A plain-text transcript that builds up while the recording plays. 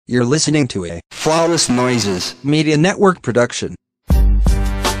You're listening to a Flawless Noises Media Network production.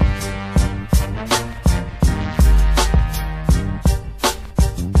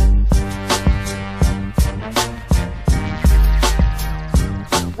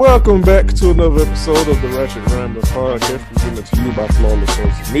 Welcome back to another episode of the Ratchet Rambler podcast presented to you by Flawless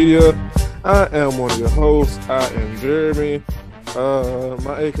Noises Media. I am one of your hosts. I am Jeremy.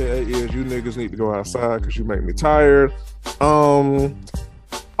 My AKA is you niggas need to go outside because you make me tired.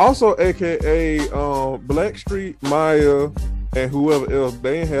 Also AKA Blackstreet, Maya, and whoever else,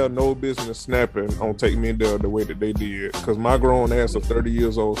 they ain't have no business snapping on Take Me There the way that they did. Because my grown ass of 30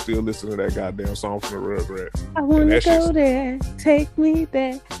 years old still listening to that goddamn song from the Rugrats. I want to go there. Take me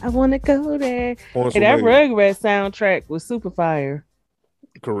there. I want to go there. Hey, that Rugrats soundtrack was super fire.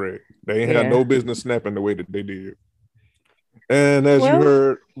 Correct. They ain't had no business snapping the way that they did. And as you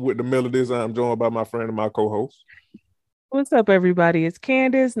heard with the melodies, I'm joined by my friend and my co-host. What's up, everybody? It's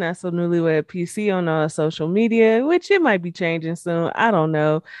Candace, not so newlywed PC on social media, which it might be changing soon. I don't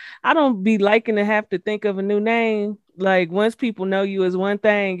know. I don't be liking to have to think of a new name. Like, once people know you as one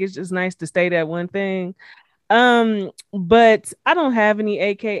thing, it's just nice to stay that one thing. But I don't have any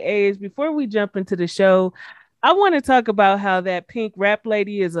AKAs. Before we jump into the show, I want to talk about how that pink rap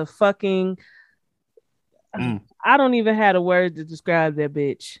lady is a fucking... I don't even have a word to describe that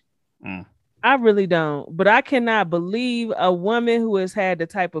bitch. I really don't. But I cannot believe a woman who has had the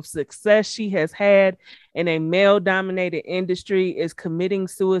type of success she has had in a male-dominated industry is committing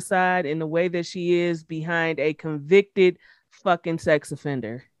suicide in the way that she is behind a convicted fucking sex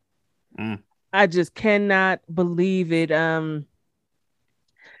offender. I just cannot believe it. Kenneth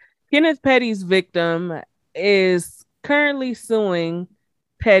Petty's victim is currently suing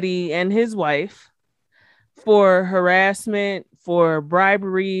Petty and his wife for harassment, for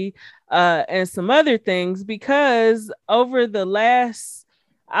bribery, and some other things, because over the last,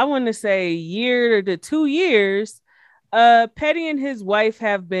 I want to say, year to 2 years, Petty and his wife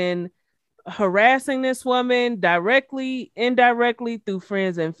have been harassing this woman directly, indirectly, through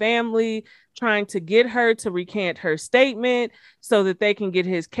friends and family, trying to get her to recant her statement so that they can get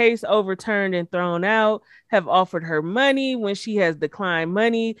his case overturned and thrown out, have offered her money when she has declined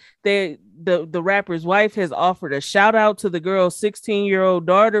money. The rapper's wife has offered a shout out to the girl's 16-year-old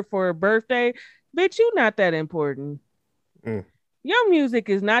daughter for her birthday. Bitch, you not that important. Your music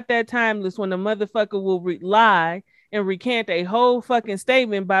is not that timeless when a motherfucker will lie and recant a whole fucking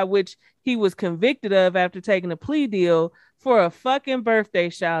statement by which he was convicted of after taking a plea deal for a fucking birthday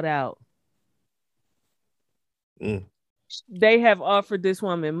shout out. They have offered this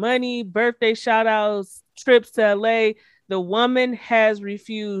woman money, birthday shout outs, trips to LA. The woman has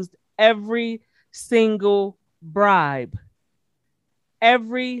refused every single bribe,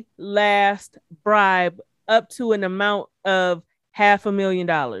 every last bribe, up to an amount of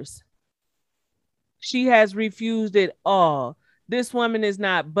 $500,000. She has refused it all. This woman is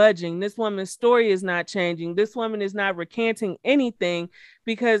not budging. This woman's story is not changing. This woman is not recanting anything,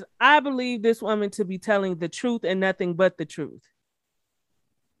 because I believe this woman to be telling the truth and nothing but the truth.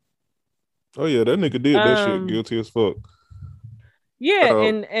 Oh yeah, that nigga did that shit guilty as fuck. Yeah,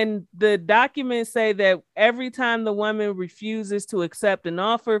 and the documents say that every time the woman refuses to accept an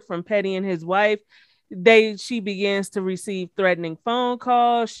offer from Petty and his wife, she begins to receive threatening phone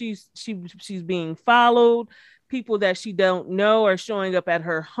calls. She's being followed. People that she don't know are showing up at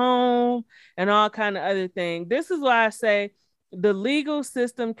her home and all kind of other things. This is why I say the legal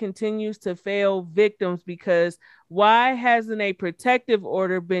system continues to fail victims, because why hasn't a protective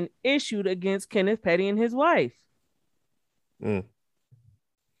order been issued against Kenneth Petty and his wife?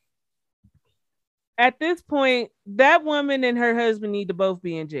 At this point, that woman and her husband need to both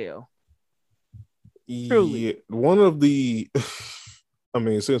be in jail. Truly. Yeah, one of the, I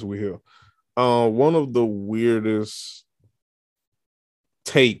mean, since we're here, one of the weirdest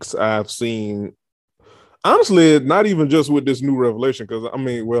takes I've seen, honestly, not even just with this new revelation, because I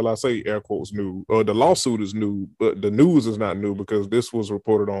mean, well, I say air quotes new, the lawsuit is new, but the news is not new because this was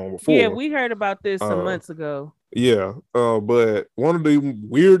reported on before. Yeah, we heard about this some months ago. Yeah, but one of the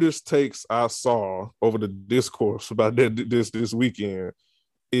weirdest takes I saw over the discourse about this weekend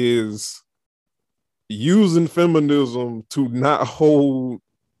is using feminism to not hold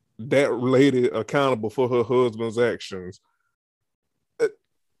that lady accountable for her husband's actions.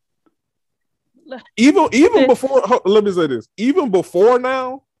 Even before, let me say this, even before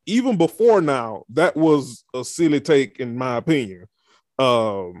now, that was a silly take in my opinion.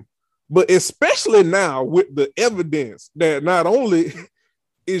 But especially now with the evidence that not only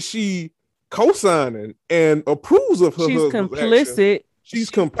is she co-signing and approves of her husband's complicit. Actions, she's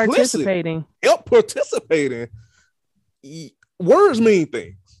complicit. Participating. Participating. Words mean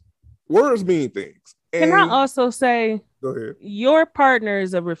things. Words mean things. Can I also say, go ahead. Your partner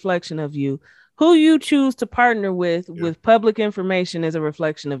is a reflection of you. Who you choose to partner with public information is a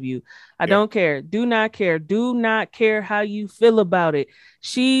reflection of you. I don't care. Do not care. Do not care how you feel about it.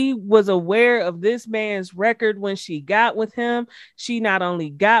 She was aware of this man's record when she got with him. She not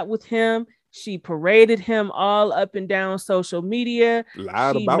only got with him, she paraded him all up and down social media.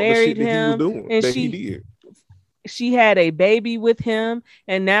 Lied she about married the shit him, that he was doing, and that he did. She had a baby with him,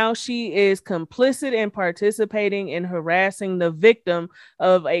 and now she is complicit in participating in harassing the victim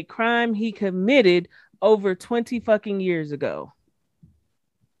of a crime he committed over 20 fucking years ago.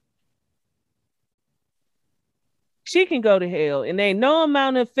 She can go to hell, and ain't no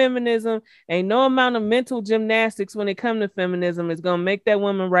amount of feminism, ain't no amount of mental gymnastics when it comes to feminism is gonna make that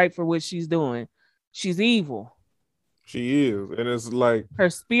woman right for what she's doing. She's evil. She is, and it's like her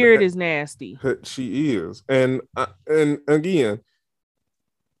spirit is nasty. She is, and again,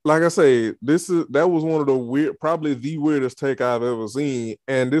 like I say, that was one of the probably the weirdest take I've ever seen,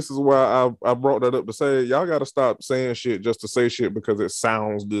 and this is why I brought that up to say y'all got to stop saying shit just to say shit because it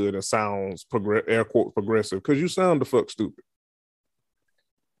sounds good and sounds air quote progressive, because you sound the fuck stupid.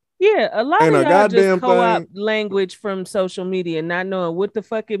 Yeah, a lot of y'all just co-opt language from social media, not knowing what the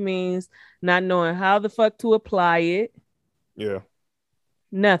fuck it means, not knowing how the fuck to apply it. Yeah.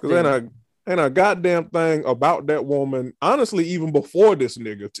 Nothing. And a goddamn thing about that woman, honestly, even before this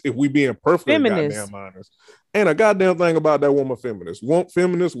nigga, if we being perfectly goddamn honest, and a goddamn thing about that woman, feminist,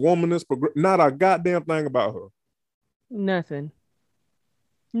 womanist, not a goddamn thing about her. Nothing.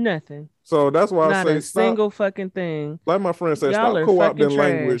 So that's why not I say a single fucking thing. Like my friend said, stop co-opting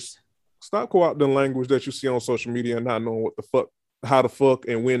language. Stop co-opting language that you see on social media and not knowing what the fuck, how the fuck,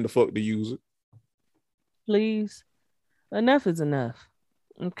 and when the fuck to use it. Please, enough is enough.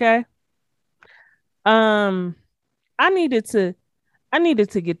 Okay. I needed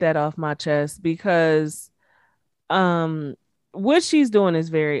to get that off my chest because what she's doing is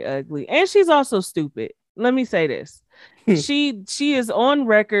very ugly, and she's also stupid. Let me say this. she is on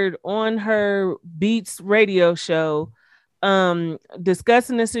record on her Beats radio show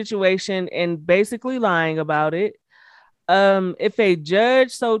discussing the situation and basically lying about it. If a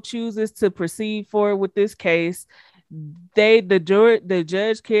judge so chooses to proceed forward with this case, the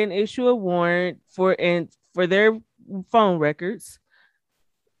judge can issue a warrant for their phone records.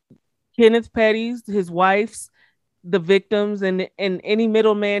 Kenneth Petty's, his wife's, the victims, and any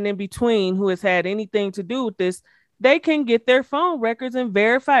middleman in between who has had anything to do with this, they can get their phone records and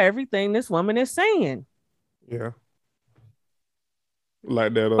verify everything this woman is saying. Yeah.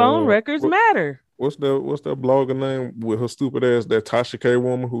 Like that phone records matter. What's that blogger name with her stupid ass, that Tasha K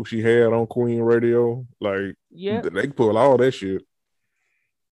woman who she had on Queen Radio? Like, yeah, they pull all that shit.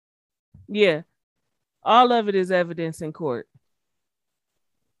 Yeah. All of it is evidence in court.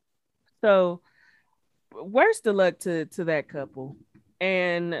 So worst of luck to that couple,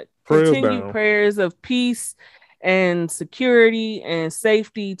 and continue prayers of peace and security and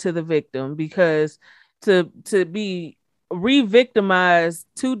safety to the victim, because to be re-victimized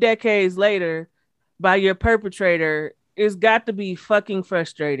 2 decades later by your perpetrator, it's got to be fucking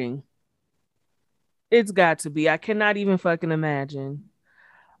frustrating. It's got to be. I cannot even fucking imagine.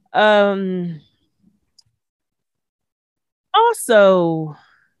 Also,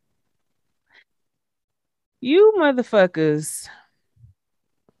 you motherfuckers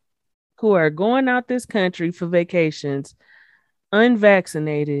who are going out this country for vacations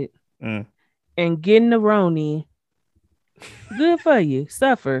unvaccinated and getting the Roni, good for you.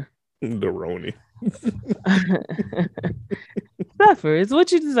 Suffer. The Roni. Suffer. It's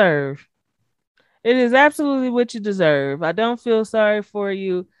what you deserve. It is absolutely what you deserve. I don't feel sorry for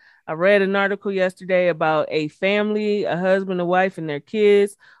you. I read an article yesterday about a family, a husband, a wife, and their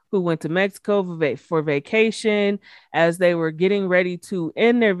kids who went to Mexico for vacation. As they were getting ready to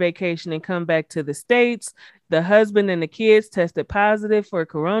end their vacation and come back to the States, the husband and the kids tested positive for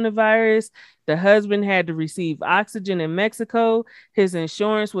coronavirus. The husband had to receive oxygen in Mexico. His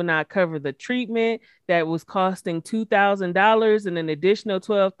insurance would not cover the treatment that was costing $2,000 and an additional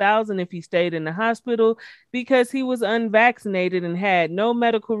 $12,000 if he stayed in the hospital, because he was unvaccinated and had no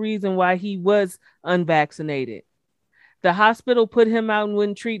medical reason why he was unvaccinated. The hospital put him out and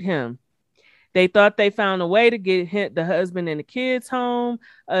wouldn't treat him. They thought they found a way to get the husband and the kids home.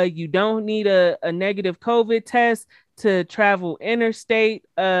 You don't need a negative COVID test to travel interstate,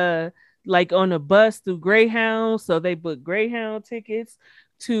 like on a bus through Greyhound. So they booked Greyhound tickets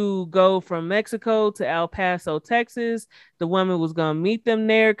to go from Mexico to El Paso, Texas. The woman was going to meet them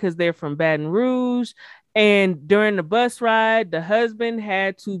there because they're from Baton Rouge. And during the bus ride, the husband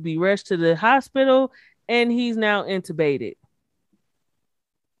had to be rushed to the hospital, and he's now intubated.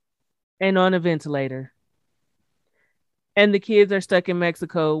 and on a ventilator. And the kids are stuck in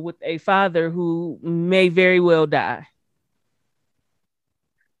Mexico with a father who may very well die.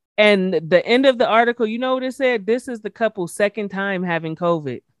 And the end of the article, you know what it said? This is the couple's second time having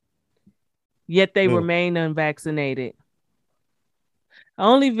COVID, yet they remain unvaccinated.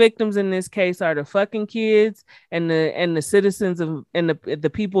 Only victims in this case are the fucking kids and the citizens of and the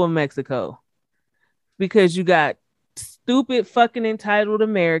people of Mexico, because you got stupid fucking entitled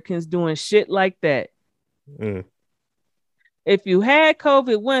Americans doing shit like that. If you had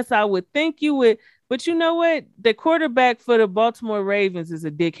COVID once, I would think you would. But you know what? The quarterback for the Baltimore Ravens is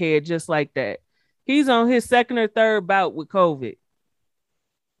a dickhead just like that. He's on his second or third bout with COVID.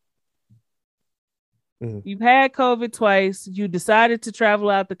 You've had COVID twice. You decided to travel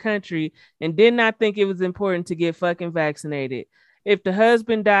out the country and did not think it was important to get fucking vaccinated. If the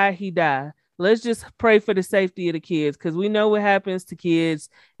husband died, he died. Let's just pray for the safety of the kids, because we know what happens to kids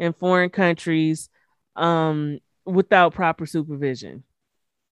in foreign countries without proper supervision.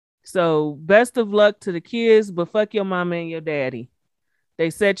 So best of luck to the kids, but fuck your mama and your daddy. They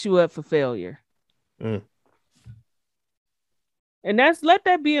set you up for failure. And let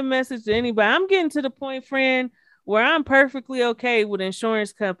that be a message to anybody. I'm getting to the point, friend, where I'm perfectly okay with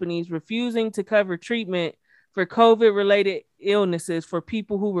insurance companies refusing to cover treatment for COVID-related illnesses for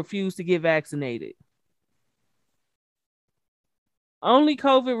people who refuse to get vaccinated. Only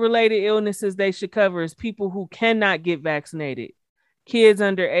COVID-related illnesses they should cover is people who cannot get vaccinated. Kids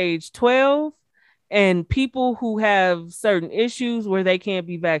under age 12 and people who have certain issues where they can't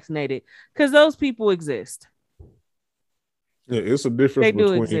be vaccinated, because those people exist. Yeah, it's a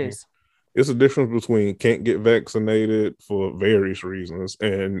difference It's a difference between can't get vaccinated for various reasons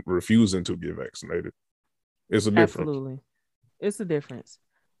and refusing to get vaccinated. It's a difference. Absolutely. It's a difference.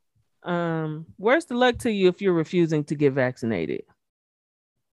 Worst of luck to you if you're refusing to get vaccinated.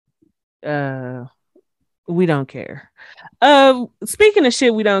 We don't care. Speaking of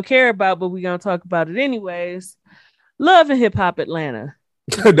shit we don't care about, but we're gonna talk about it anyways. Love and Hip Hop Atlanta.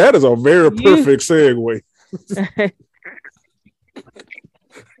 That is a very perfect segue.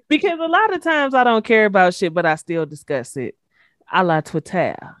 Because a lot of times I don't care about shit, but I still discuss it. A la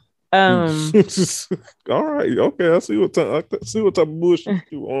Twitter. All right, okay. I see what type of bullshit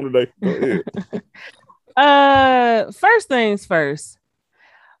you on today. Go ahead. First things first.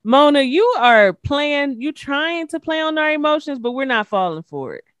 Mona, you trying to play on our emotions, but we're not falling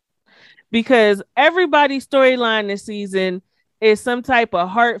for it. Because everybody's storyline this season is some type of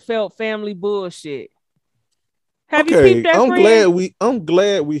heartfelt family bullshit. Have you peeped that? I'm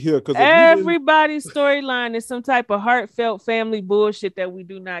glad we here, because everybody's storyline is some type of heartfelt family bullshit that we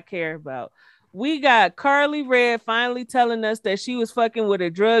do not care about. We got Carly Red finally telling us that she was fucking with a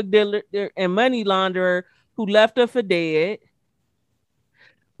drug dealer and money launderer who left her for dead.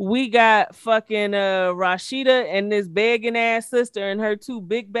 We got fucking Rashida and this begging ass sister and her two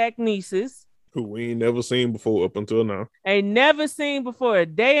big back nieces, who we ain't never seen before up until now. Ain't never seen before a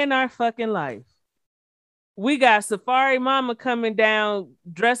day in our fucking life. We got Safari Mama coming down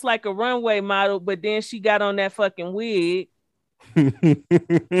dressed like a runway model, but then she got on that fucking wig. Let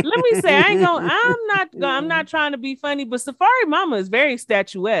me say, I'm not trying to be funny, but Safari Mama is very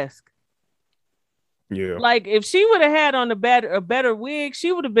statuesque. Yeah. Like if she would have had on a better wig,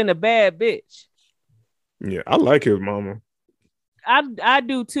 she would have been a bad bitch. Yeah, I like his mama. I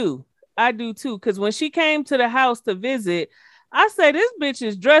do too. Because when she came to the house to visit, I said, this bitch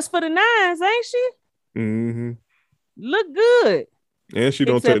is dressed for the nines, ain't she? Mm-hmm. Look good. And she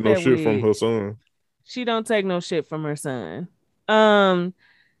don't take no shit from her son. She don't take no shit from her son. I'm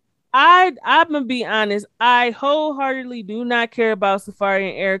gonna be honest. I wholeheartedly do not care about Safari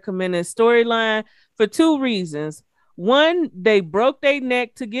and Erica Mena's storyline for two reasons. One, they broke their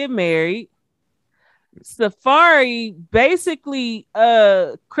neck to get married. Safari basically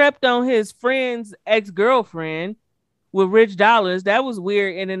crept on his friend's ex-girlfriend with rich dollars. That was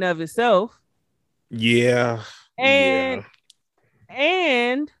weird in and of itself. Yeah. And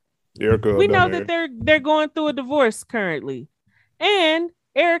Erica, we know that they're going through a divorce currently. And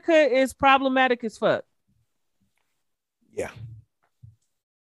Erica is problematic as fuck. Yeah.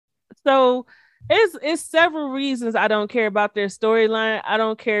 So it's several reasons I don't care about their storyline. I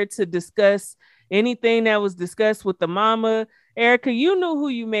don't care to discuss anything that was discussed with the mama. Erica, you knew who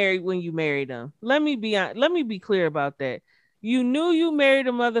you married when you married him. Let me be clear about that. You knew you married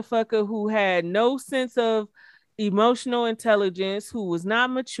a motherfucker who had no sense of emotional intelligence, who was not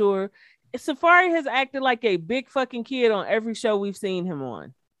mature. Safari has acted like a big fucking kid on every show we've seen him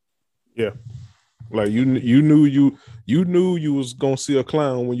on. Yeah. Like you knew you was gonna see a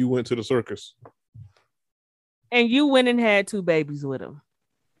clown when you went to the circus. And you went and had two babies with him.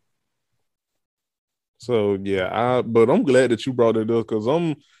 So yeah, but I'm glad that you brought it up because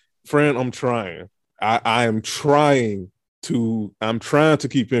I'm trying. I am trying to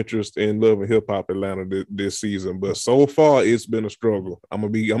keep interest in Love and Hip Hop Atlanta this season, but so far it's been a struggle. I'm gonna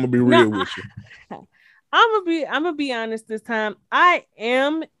be real with you. I'm gonna be honest this time. I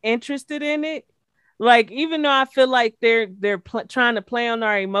am interested in it. Like, even though I feel like they're trying to play on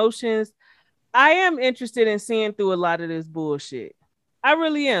our emotions, I am interested in seeing through a lot of this bullshit. I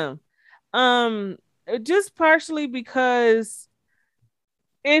really am. Just partially because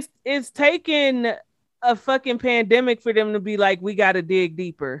it's taken a fucking pandemic for them to be like, we got to dig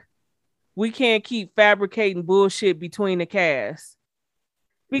deeper. We can't keep fabricating bullshit between the cast.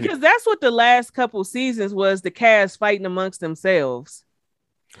 Because that's what the last couple seasons was, the cast fighting amongst themselves.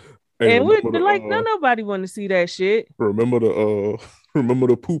 Hey, and we're like, nobody want to see that shit. Remember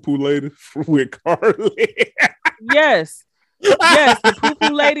the poo-poo lady with Carly? Yes. Yes, the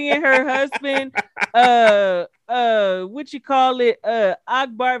poo-poo lady and her husband. What you call it?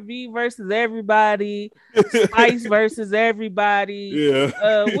 Akbar V versus everybody. Spice versus everybody.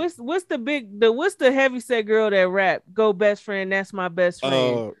 Yeah. What's the heavyset girl that rap? Go best friend. That's my best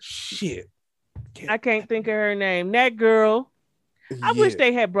friend. Shit. I can't think of her name. That girl. I wish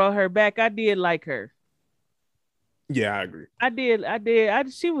they had brought her back. I did like her. Yeah, I agree. I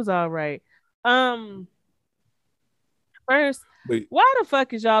did. She was all right. First, why the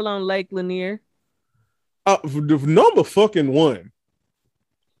fuck is y'all on Lake Lanier? The number fucking one.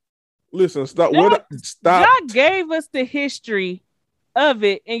 Listen, stop. Y'all gave us the history of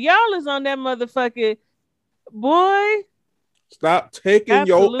it, and y'all is on that motherfucking boy. Stop taking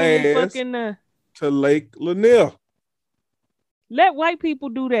your ass to Lake Lanier. Let white people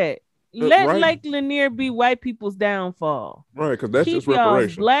do that. Let Lake Lanier be white people's downfall. Right, because that's just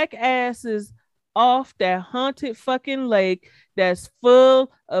reparation. Black asses off that haunted fucking lake that's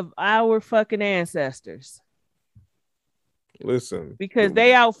full of our fucking ancestors. Listen. Because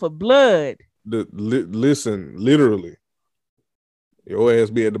they out for blood. Listen, literally. Your ass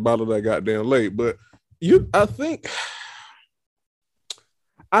be at the bottom of that goddamn lake. But I think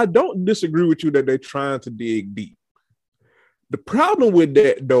I don't disagree with you that they're trying to dig deep. The problem with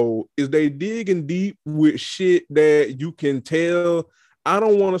that, though, is they digging deep with shit that you can tell. I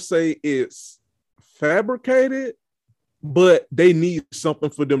don't want to say it's fabricated, but they need something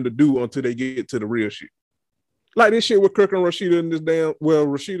for them to do until they get to the real shit. Like this shit with Kirk and Rashida in this damn,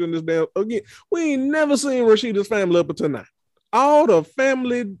 again, we ain't never seen Rashida's family up until now. All the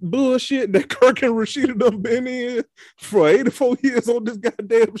family bullshit that Kirk and Rashida done been in for 84 years on this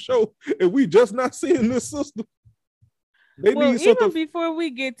goddamn show, and we just not seeing this sister. Even before we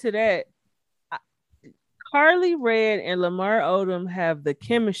get to that, Carly Red and Lamar Odom have the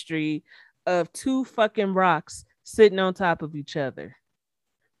chemistry of two fucking rocks sitting on top of each other.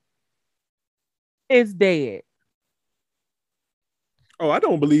 It's dead. Oh, I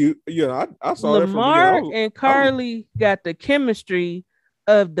don't believe. Yeah, I saw Lamar and Carly got the chemistry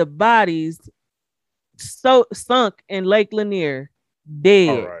of the bodies so sunk in Lake Lanier,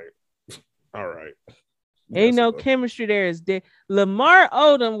 dead. All right. Ain't no chemistry there. Is dead. Lamar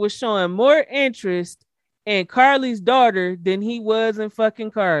Odom was showing more interest in Carly's daughter than he was in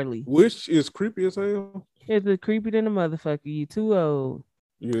fucking Carly, which is creepy as hell. It's creepy than a motherfucker. You too old.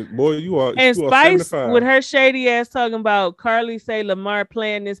 Yeah, boy, you are. And you Spice are with her shady ass talking about Carly say Lamar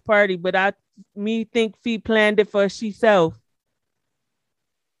planned this party, but think Fee planned it for herself.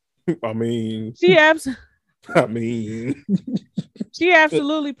 I mean, she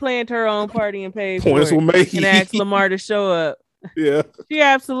absolutely planned her own party and paid points for it were made and asked Lamar to show up. Yeah, she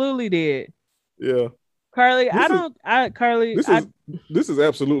absolutely did. Yeah, Carly, this is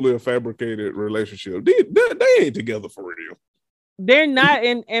absolutely a fabricated relationship. They ain't together for real. They're not.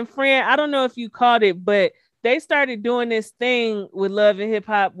 And friend, I don't know if you caught it, but they started doing this thing with Love and Hip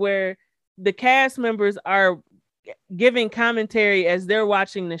Hop where the cast members are giving commentary as they're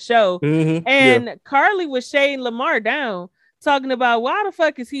watching the show. Mm-hmm. And Carly was shading Lamar down, talking about why the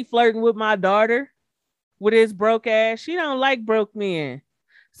fuck is he flirting with my daughter with his broke ass? She don't like broke men.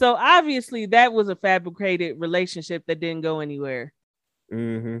 So obviously that was a fabricated relationship that didn't go anywhere.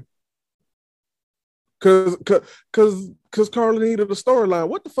 Mm-hmm. Cause Carly needed a storyline.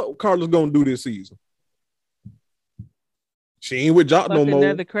 What the fuck Carla's gonna do this season? She ain't with Jock no more.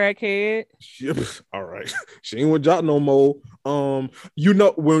 Another crackhead. All right. She ain't with Jock no more. When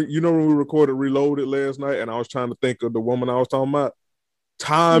we recorded Reloaded last night, and I was trying to think of the woman I was talking about.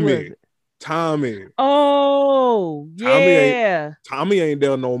 Tommy. Oh, yeah. Tommy ain't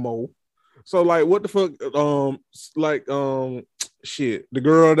there no more. So like, what the fuck? shit, the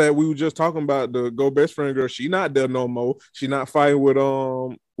girl that we were just talking about, the Go Best Friend girl, she not there no more. She not fighting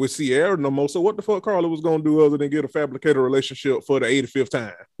with Sierra no more. So what the fuck Carla was gonna do other than get a fabricated relationship for the 85th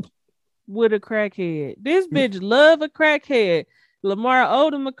time? With a crackhead. This bitch love a crackhead. Lamar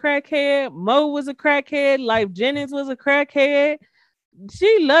Odom a crackhead. Mo was a crackhead. Life Jennings was a crackhead.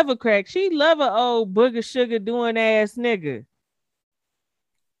 She love a crack. She love a old booger sugar doing ass nigga.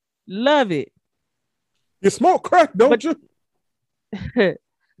 Love it. You smoke crack, don't you?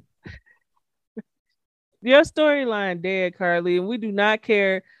 Your storyline dead, Carly, and we do not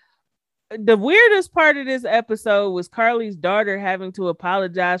care. The weirdest part of this episode was Carly's daughter having to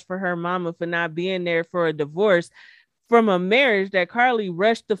apologize for her mama for not being there for a divorce from a marriage that Carly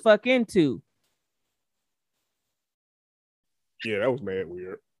rushed the fuck into. Yeah, that was mad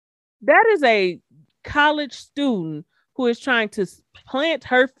weird. That is a college student who is trying to plant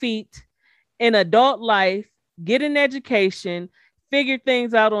her feet in adult life, get an education, figure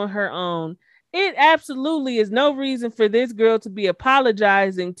things out on her own. It absolutely is no reason for this girl to be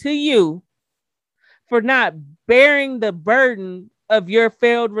apologizing to you for not bearing the burden of your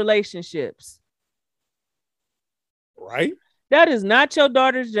failed relationships. Right? That is not your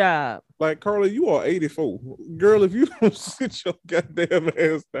daughter's job. Like, Carly, you are 84. Girl, if you don't sit your goddamn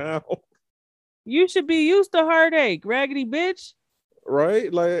ass down. You should be used to heartache, raggedy bitch.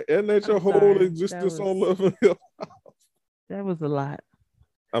 Right? Like, and that's your whole existence on Love and Hip Hop. That was a lot.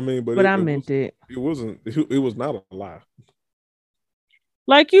 I mean, but I meant it. It was not a lie.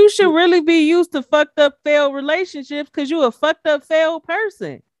 Like, you should really be used to fucked up failed relationships because you a fucked up failed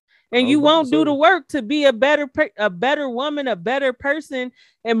person. And you won't do the work to be a better woman, a better person,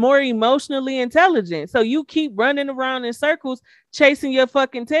 and more emotionally intelligent. So you keep running around in circles, chasing your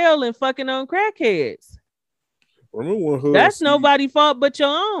fucking tail and fucking on crackheads. Remember when that's nobody's fault but your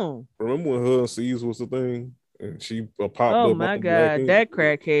own. Remember when her and C's was the thing? And she popped up. Oh my God, that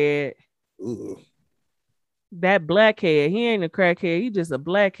crackhead. Ugh. That blackhead. He ain't a crackhead. He just a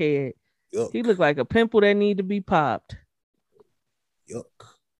blackhead. Yuck. He look like a pimple that need to be popped. Yuck.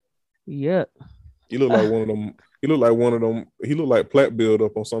 Yuck. He look like one of them. He look like one of them. He look like plaque build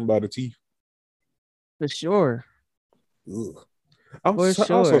up on somebody's teeth. For sure. Ugh.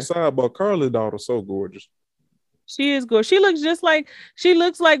 Also, sidebar, Carly's daughter so gorgeous. She is good. She looks like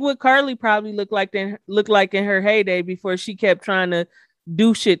what Carly probably looked like in her heyday before she kept trying to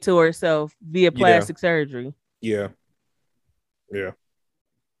do shit to herself via plastic surgery. Yeah. That's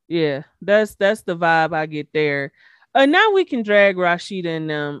the vibe I get there. Now we can drag Rashida and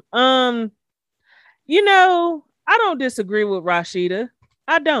them. I don't disagree with Rashida.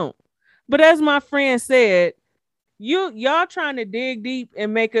 I don't. But as my friend said, y'all trying to dig deep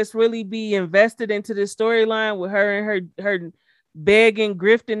and make us really be invested into this storyline with her and her begging,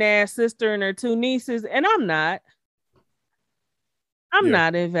 grifting ass sister and her two nieces, and I'm not. I'm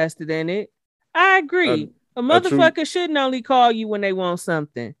not invested in it. I agree. A motherfucker shouldn't only call you when they want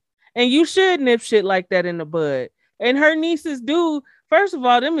something, and you should nip shit like that in the bud. And her nieces do. First of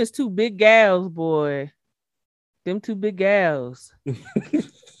all, them is two big gals, boy. Them two big gals.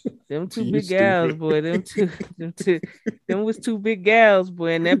 Them two big gals, boy. Them was two big gals,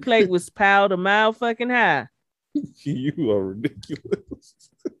 boy. And that plate was piled a mile fucking high. You are ridiculous.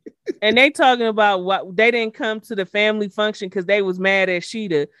 And they talking about what they didn't come to the family function because they was mad at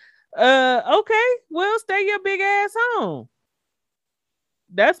Sheeta. Okay, well, stay your big ass home.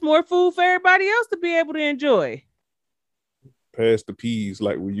 That's more food for everybody else to be able to enjoy. Pass the peas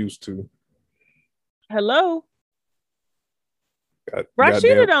like we used to. Hello.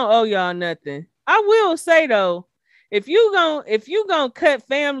 Rashida don't owe y'all nothing. I will say though, if you gonna cut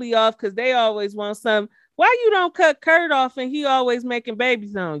family off because they always want something, why you don't cut Kurt off and he always making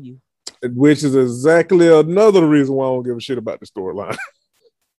babies on you? Which is exactly another reason why I don't give a shit about the storyline.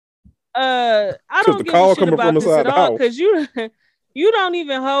 I don't give a shit about this at all because you don't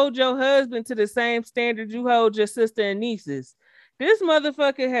even hold your husband to the same standard you hold your sister and nieces. This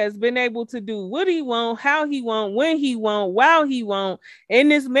motherfucker has been able to do what he want, how he want, when he want, while he want in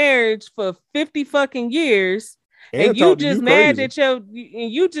this marriage for 50 fucking years. And you just mad that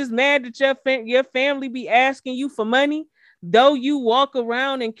your family be asking you for money, though you walk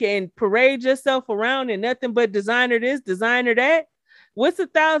around and can parade yourself around in nothing but designer this, designer that. What's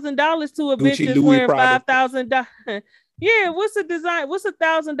 $1,000 to a bitch that's wearing $5,000? Yeah, what's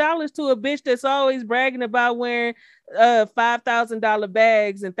 $1,000 to a bitch that's always bragging about wearing $5,000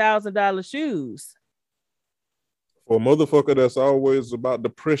 bags and $1,000 shoes? For a motherfucker that's always about the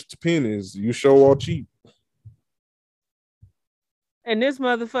pressed pennies, you show all cheap. And this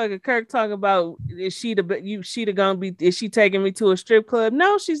motherfucker Kirk talking about is she taking me to a strip club?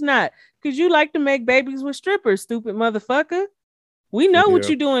 No, she's not. Because you like to make babies with strippers, stupid motherfucker. We know what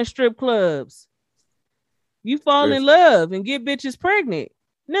Yeah. you do in strip clubs. You fall in Listen, love and get bitches pregnant.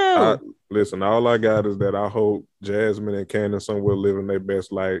 No. listen, all I got is that I hope Jasmine and Candace somewhere living their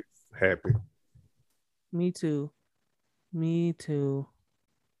best life happy. Me too. Me too.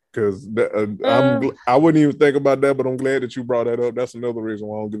 Because I wouldn't even think about that, but I'm glad that you brought that up. That's another reason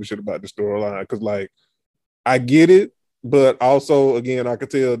why I don't give a shit about the storyline. Because like I get it, but also again, I could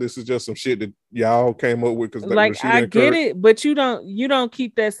tell this is just some shit that y'all came up with. Because like I get it, but you don't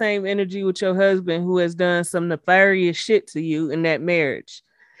keep that same energy with your husband who has done some nefarious shit to you in that marriage.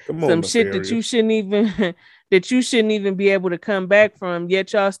 Come on, Some shit nefarious. that you shouldn't even be able to come back from,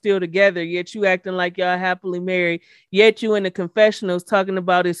 yet y'all still together, yet you acting like y'all happily married, yet you in the confessionals talking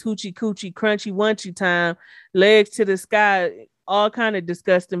about his hoochie coochie crunchy wunchy time, legs to the sky, all kind of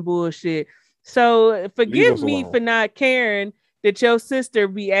disgusting bullshit. So forgive me for not caring that your sister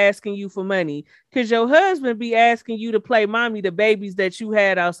be asking you for money, because your husband be asking you to play mommy to babies that you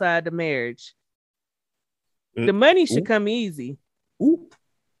had outside the marriage. The money should come easy. Ooh.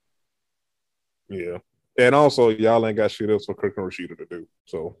 Yeah. And also, y'all ain't got shit else for Kirk and Rashida to do.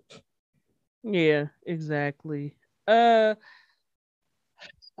 So, yeah, exactly. I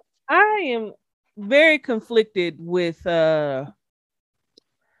am very conflicted with Yandy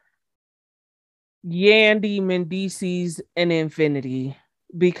Mendeecees and Infinity,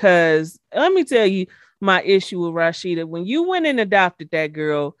 because let me tell you my issue with Rashida. When you went and adopted that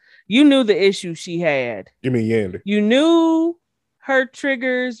girl, you knew the issue she had. You mean Yandy? You knew her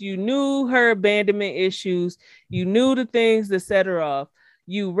triggers, you knew her abandonment issues, you knew the things that set her off.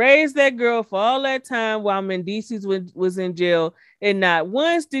 You raised that girl for all that time while Mendeecees was in jail, and not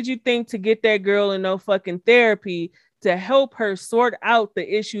once did you think to get that girl in no fucking therapy to help her sort out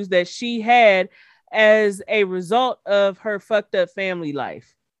the issues that she had as a result of her fucked up family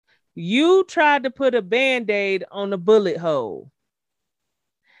life. You tried to put a band-aid on the bullet hole,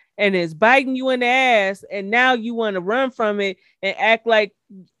 and it's biting you in the ass, and now you want to run from it and act like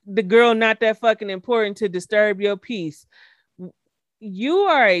the girl not that fucking important to disturb your peace. You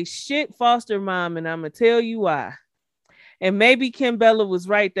are a shit foster mom, and I'm gonna tell you why. And maybe Kim Bella was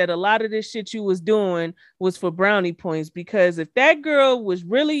right that a lot of this shit you was doing was for brownie points, because if that girl was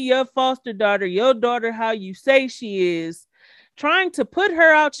really your foster daughter, your daughter how you say she is, trying to put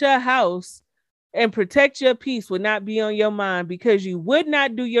her out your house and protect your peace would not be on your mind, because you would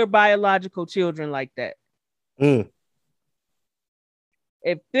not do your biological children like that.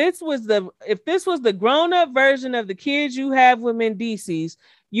 If this was the grown-up version of the kids you have with Mendeecees,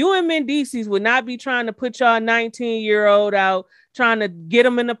 you and Mendeecees would not be trying to put y'all 19-year-old out, trying to get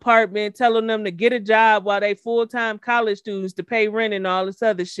them an apartment, telling them to get a job while they full-time college students to pay rent and all this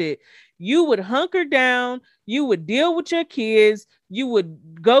other shit. You would hunker down, you would deal with your kids, you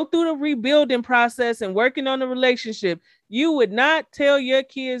would go through the rebuilding process and working on the relationship. You would not tell your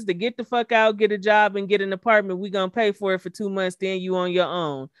kids to get the fuck out, get a job, and get an apartment. We're going to pay for it for 2 months, then you on your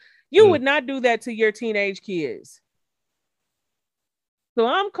own. You would not do that to your teenage kids. So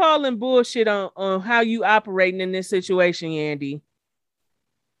I'm calling bullshit on how you operating in this situation, Yandy.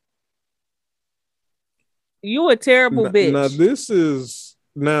 You a terrible bitch.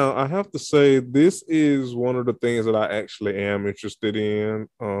 Now I have to say, this is one of the things that I actually am interested in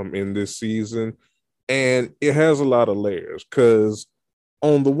this season. And it has a lot of layers, because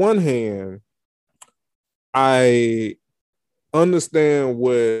on the one hand, I understand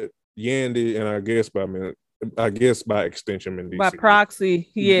what Yandy, and I guess by extension, Mendeecees. By proxy,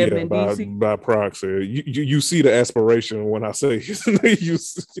 Mendeecees. By proxy. You see the aspiration when I say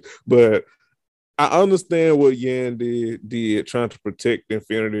but I understand what Yandy did, trying to protect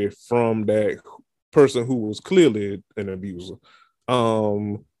Infinity from that person who was clearly an abuser.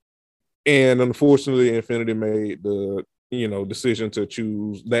 And unfortunately, Infinity made the decision to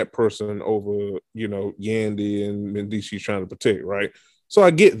choose that person over Yandy and Mendeecees trying to protect, right? So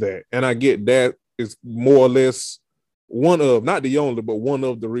I get that, and I get that is more or less one of, not the only, but one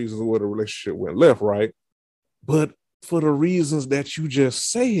of the reasons where the relationship went left, right? But for the reasons that you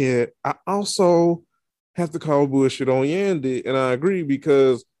just said, I also have to call bullshit on Yandy, and I agree,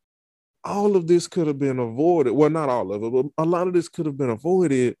 because all of this could have been avoided. Well, not all of it, but a lot of this could have been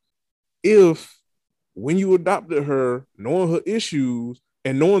avoided if, when you adopted her, knowing her issues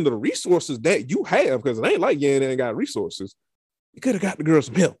and knowing the resources that you have, because it ain't like Yandy ain't got resources, you could have got the girl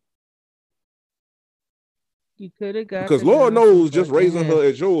some help. You could have got, because Lord knows, just raising her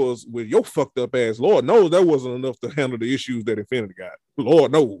as yours with your fucked up ass, Lord knows that wasn't enough to handle the issues that Infinity got.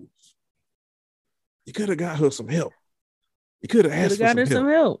 Lord knows. You could have got her some help. You could have asked for some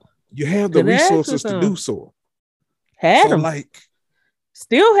help. You have the resources to do so. Had them. Like,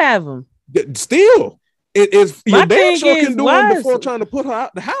 still have them. Still. It is your My damn thing sure is, can do why it before is- trying to put her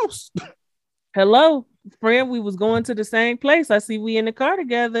out the house. Hello, friend. We was going to the same place. I see we in the car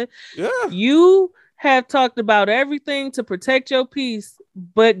together. Yeah. You have talked about everything to protect your peace,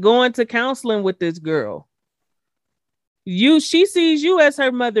 but going to counseling with this girl. She sees you as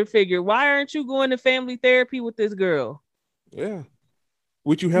her mother figure. Why aren't you going to family therapy with this girl? Yeah.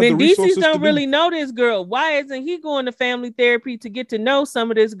 Would you have the Mendices resources to don't do? really know this girl. Why isn't he going to family therapy to get to know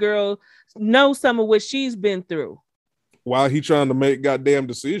some of this girl, know some of what she's been through? While he trying to make goddamn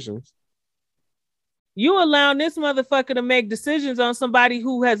decisions. You allowing this motherfucker to make decisions on somebody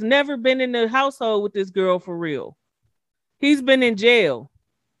who has never been in the household with this girl for real. He's been in jail.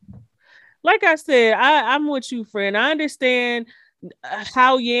 Like I said, I'm with you, friend. I understand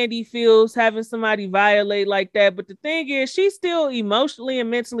how Yandy feels having somebody violate like that, but the thing is, she's still emotionally and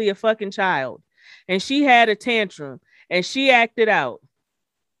mentally a fucking child, and she had a tantrum and she acted out.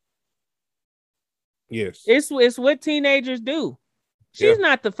 Yes, it's what teenagers do. She's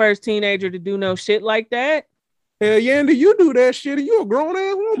not the first teenager to do no shit like that. Hell, Yandy, you do that shit, and you a grown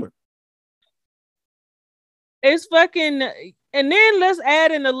ass woman. It's fucking, and then let's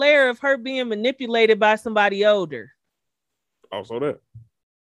add in a layer of her being manipulated by somebody older. Also that.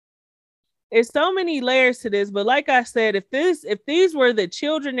 It's so many layers to this, but like I said, if these were the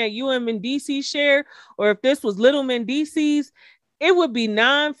children that you and Mendices share, or if this was little Mendices, it would be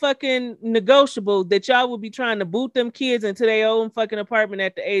non-fucking negotiable that y'all would be trying to boot them kids into their own fucking apartment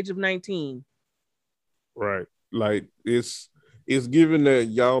at the age of 19. Right. Like it's given that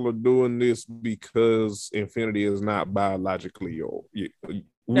y'all are doing this because Infinity is not biologically your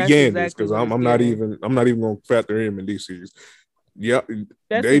Yandy's, because I'm not even gonna factor in DCs. Yeah,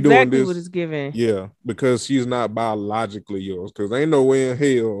 that's they exactly doing this, what it's giving. Yeah, because she's not biologically yours. Because ain't no way in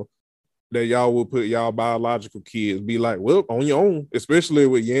hell that y'all will put y'all biological kids be like, well, on your own, especially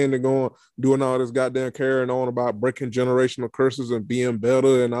with Yandy doing all this goddamn carrying on about breaking generational curses and being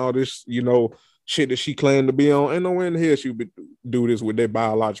better and all this, shit that she claimed to be on. Ain't no way in hell she would do this with their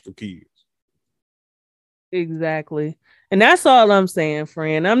biological kids. Exactly. And that's all I'm saying,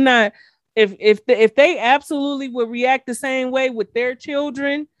 friend. I'm not, if they absolutely would react the same way with their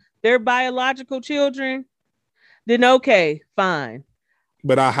children, their biological children, then okay, fine.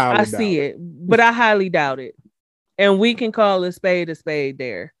 But I see it. But I highly doubt it. And we can call a spade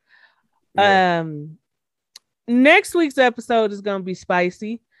there. Yeah. Next week's episode is gonna be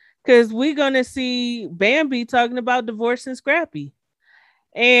spicy because we're gonna see Bambi talking about divorcing Scrappy.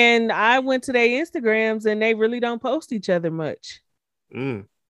 And I went to their Instagrams and they really don't post each other much.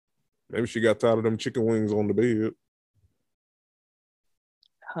 Maybe she got tired of them chicken wings on the bed.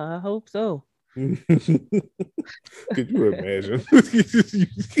 I hope so. Could you imagine?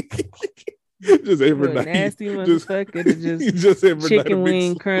 Just every night, nasty motherfucker to just every chicken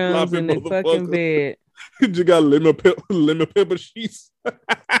wing crumbs in the fucking bed. You got lemon pepper sheets.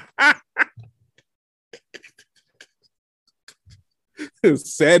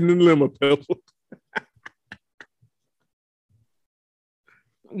 Saddening lemon pepper.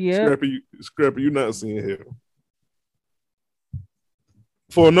 Yeah, Scrappy, you not seeing him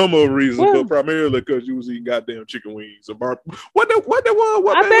for a number of reasons, but primarily because you was eating goddamn chicken wings or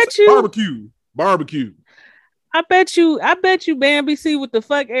barbecue. I bet you Bambi see what the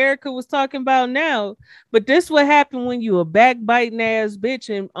fuck Erica was talking about now. But this what happened when you a backbiting ass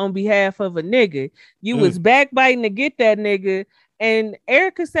bitch on behalf of a nigga. You was backbiting to get that nigga, and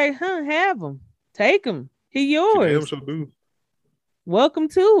Erica say, have him. Take him. He yours. She damn sure do. Welcome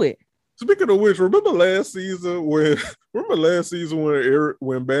to it. Speaking of which, remember last season when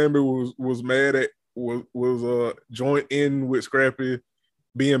Bambi was mad at was joined in with Scrappy,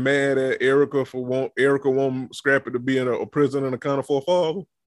 being mad at Erica for want Scrappy to be in a prison and accounted for a father.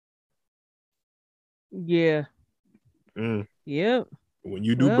 Yeah. Yep. When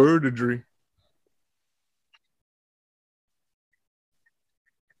you do birdadry.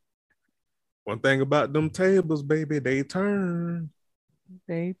 One thing about them tables, baby, they turn.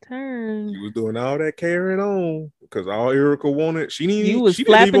 They turn. You was doing all that carrying on because all Erica wanted. You was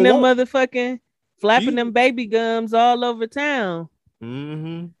flapping them them baby gums all over town.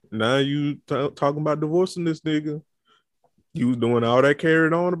 Now you talking about divorcing this nigga. You was doing all that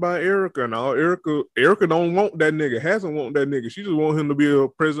carrying on about Erica, and all Erica don't want that nigga. Hasn't want that nigga. She just want him to be a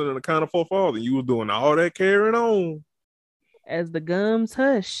president and accounted for father. You was doing all that carrying on. As the gums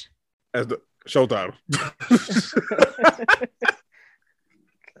hush. As the show title.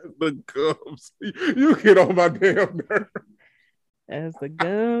 The gums. You get on my damn nerve. As the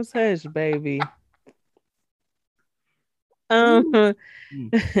gums hush, baby. But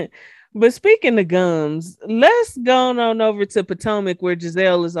speaking of gums, let's go on over to Potomac where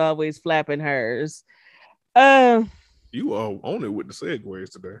Giselle is always flapping hers. You are on it with the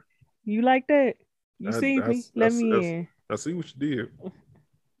segues today. You like that? You see me? Let me in. I see what you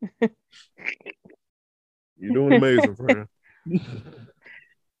did. You're doing amazing, friend.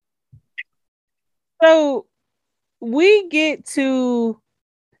 So we get to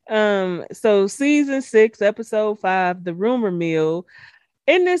so season 6, episode 5, the rumor mill.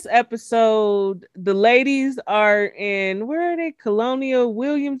 In this episode, the ladies are in, where are they? Colonial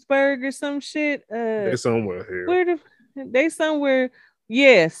Williamsburg or some shit. They somewhere here. Where they somewhere?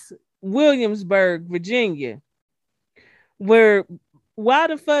 Yes, Williamsburg, Virginia. Where? Why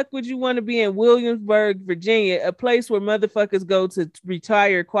the fuck would you want to be in Williamsburg, Virginia, a place where motherfuckers go to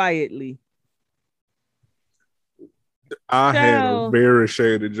retire quietly? I had a very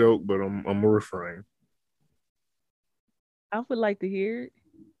shady joke, but I'm a refrain. I would like to hear it.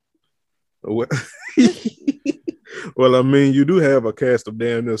 Well, I mean, you do have a cast of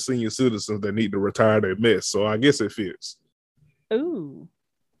damn near senior citizens that need to retire their mess, so I guess it fits. Ooh,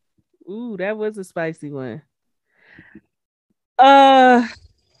 that was a spicy one. I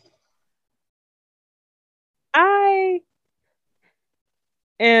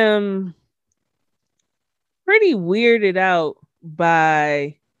am pretty weirded out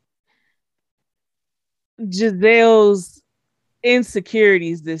by Giselle's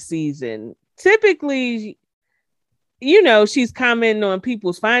insecurities this season. Typically, you know, she's commenting on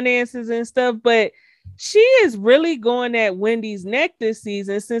people's finances and stuff, but she is really going at Wendy's neck this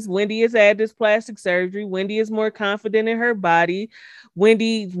season since Wendy has had this plastic surgery. Wendy is more confident in her body.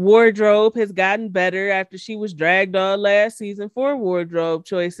 Wendy's wardrobe has gotten better after she was dragged all last season for wardrobe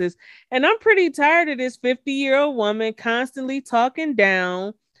choices. And I'm pretty tired of this 50-year-old woman constantly talking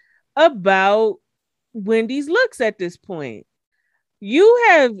down about Wendy's looks at this point. You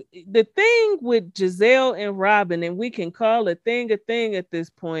have the thing with Giselle and Robin, and we can call a thing at this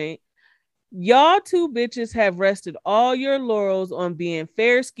point. Y'all two bitches have rested all your laurels on being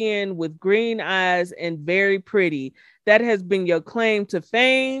fair-skinned with green eyes and very pretty. That has been your claim to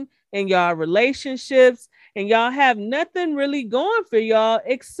fame and y'all relationships, and y'all have nothing really going for y'all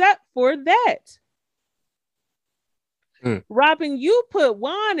except for that. Robin, you put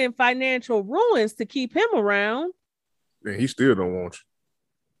Juan in financial ruins to keep him around. And he still don't want you.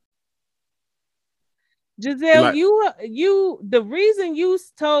 Giselle, you the reason you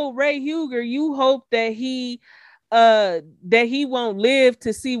told Ray Huger you hope that he won't live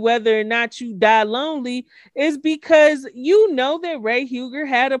to see whether or not you die lonely is because you know that Ray Huger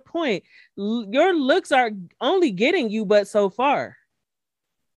had a point. Your looks are only getting you but so far.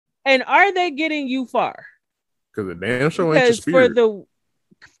 And are they getting you far? Because the damn show ain't your spirit.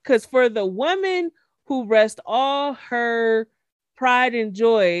 Because for the woman who rests all her pride and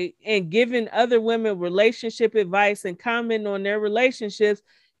joy in giving other women relationship advice and comment on their relationships,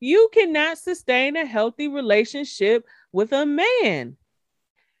 you cannot sustain a healthy relationship with a man.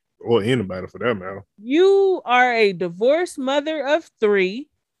 Or anybody for that matter. You are a divorced mother of 3.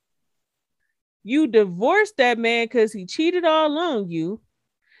 You divorced that man because he cheated all on you.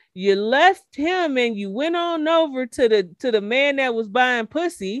 You left him and you went on over to the man that was buying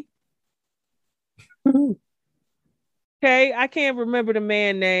pussy. Okay, I can't remember the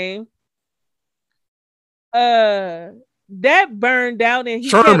man name. That burned out and he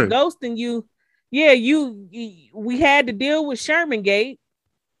Sherman. kept ghosting you. Yeah, we had to deal with Sherman Gate.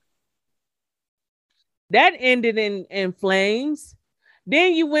 That ended in flames.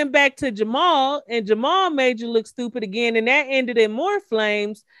 Then you went back to Jamal and Jamal made you look stupid again, and that ended in more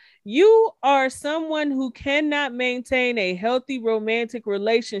flames. You are someone who cannot maintain a healthy romantic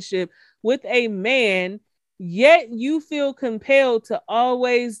relationship with a man, yet you feel compelled to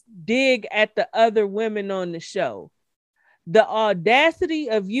always dig at the other women on the show. The audacity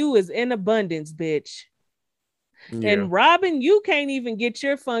of you is in abundance, bitch. Yeah. And Robin, you can't even get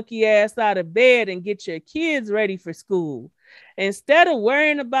your funky ass out of bed and get your kids ready for school. Instead of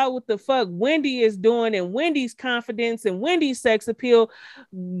worrying about what the fuck Wendy is doing and Wendy's confidence and Wendy's sex appeal,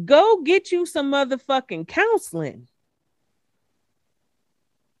 go get you some motherfucking counseling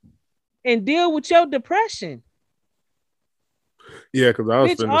and deal with your depression. Yeah, because I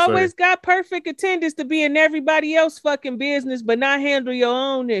was always got perfect attendance to be in everybody else fucking business, but not handle your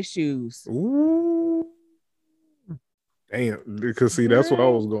own issues. Ooh. Damn, because see, that's what I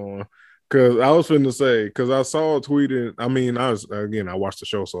was going. Because I was finna say, because I saw a tweet, and I mean, I watched the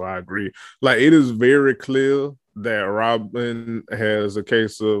show, so I agree. Like, it is very clear that Robin has a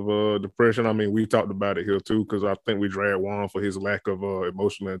case of depression. I mean, we talked about it here too, because I think we dragged Juan for his lack of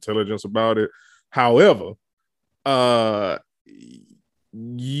emotional intelligence about it. However, my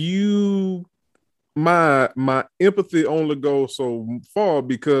empathy only goes so far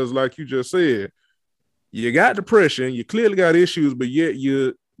because, like you just said, You got depression. You clearly got issues, but yet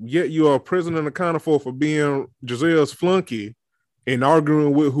you are present and accounted for being Giselle's flunky and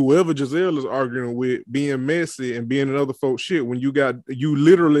arguing with whoever Giselle is arguing with, being messy and being in other folks' shit. When you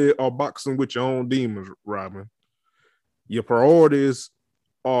literally are boxing with your own demons, Robin. Your priorities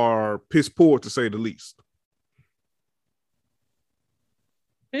are piss poor, to say the least.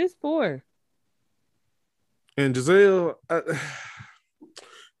 Piss poor. And Giselle,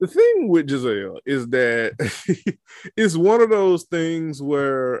 the thing with Giselle is that it's one of those things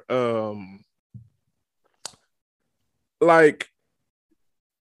where, like,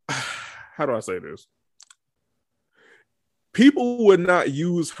 how do I say this? People would not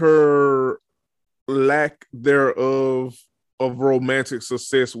use her lack thereof of romantic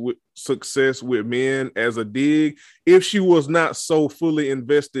success with men as a dig if she was not so fully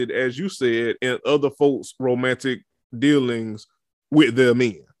invested, as you said, in other folks' romantic dealings with their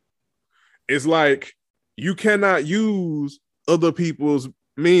men. It's like you cannot use other people's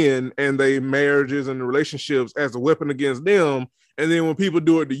men and their marriages and relationships as a weapon against them. And then when people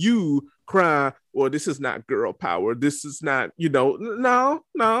do it to you, cry, well, this is not girl power. This is not, no.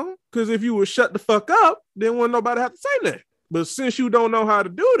 Because if you would shut the fuck up, then wouldn't nobody have to say that. But since you don't know how to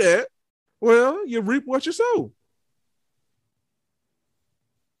do that, well, you reap what you sow.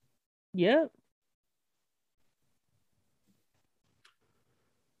 Yep.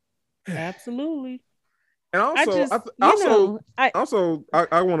 Absolutely. And also,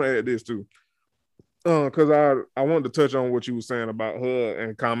 I want to add this too, because I wanted to touch on what you were saying about her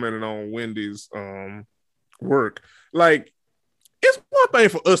and commenting on Wendy's work. Like, it's one thing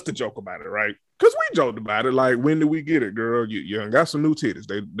for us to joke about it, right? Because we joked about it. Like, when did we get it, girl? You got some new titties.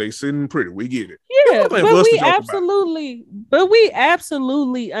 They sitting pretty. We get it. Yeah, but we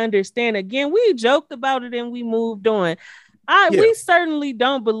absolutely understand. Again, we joked about it and we moved on. We certainly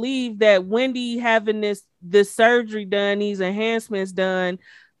don't believe that Wendy having this surgery done, these enhancements done,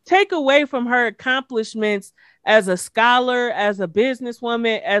 take away from her accomplishments as a scholar, as a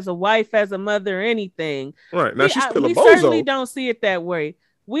businesswoman, as a wife, as a mother, or anything. Right. Now she's still a bozo. We certainly don't see it that way.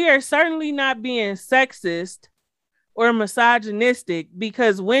 We are certainly not being sexist or misogynistic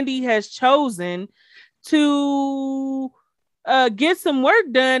because Wendy has chosen to get some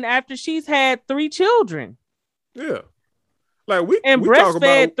work done after she's had 3 children. Yeah. Like we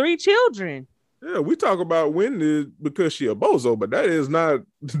breastfed 3 children. Yeah, we talk about Wendy because she a bozo, but that ain't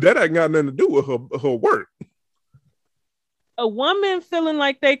got nothing to do with her work. A woman feeling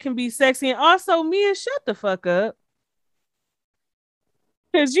like they can be sexy, and also Mia, shut the fuck up.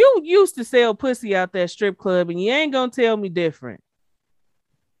 Because you used to sell pussy out that strip club and you ain't gonna tell me different.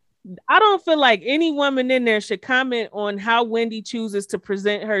 I don't feel like any woman in there should comment on how Wendy chooses to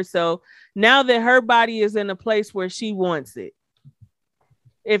present herself now that her body is in a place where she wants it.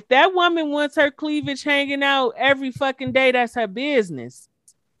 If that woman wants her cleavage hanging out every fucking day, that's her business.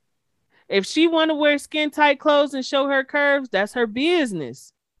 If she want to wear skin tight clothes and show her curves, that's her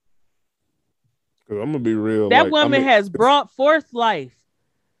business. I'm gonna be real. That woman has brought forth life.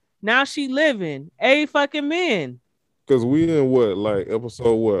 Now she living a fucking man. Because we in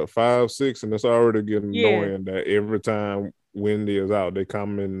episode 5, 6, and it's already getting annoying that every time Wendy is out, they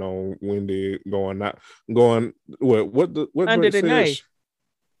commenting on Wendy going under the knife.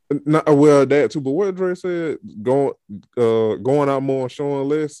 Not well that too, but what Dre said, going out more and showing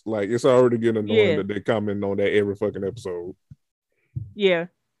less, like it's already getting annoying that they comment on that every fucking episode. Yeah.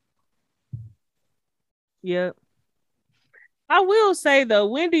 Yep. I will say though,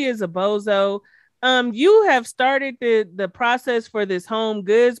 Wendy is a bozo. You have started the process for this home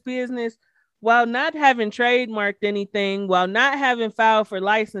goods business while not having trademarked anything, while not having filed for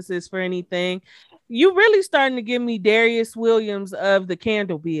licenses for anything. You really starting to give me Darius Williams of the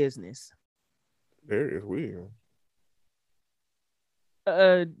candle business. Darius Williams.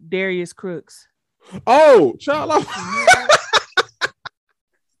 Darius Crooks. Oh, child.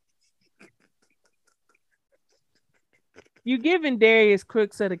 You giving Darius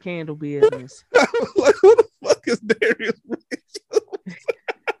Crooks of the candle business. Like, who the fuck is Darius Williams?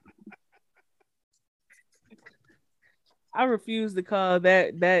 I refuse to call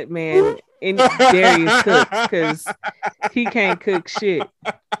that man in Darius Cooks because he can't cook shit.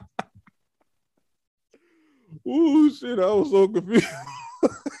 Ooh, shit, I was so confused.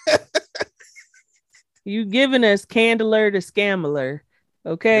 You giving us Candler to Scamler,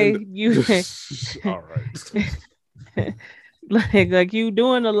 okay? You all right. like you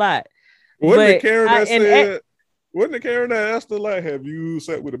doing a lot. Wasn't it Karen that asked her, like, have you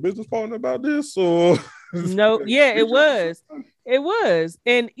sat with a business partner about this? Or no, yeah, it was. It was.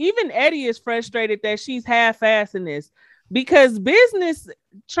 And even Eddie is frustrated that she's half-assing this. because business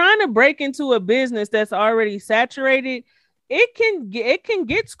trying to break into a business that's already saturated, it can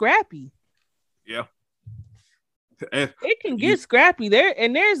get scrappy. Yeah. It can get scrappy there,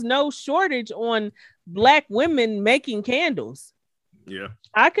 and there's no shortage on Black women making candles. Yeah.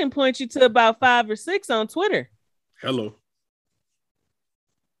 I can point you to about 5 or 6 on Twitter. Hello.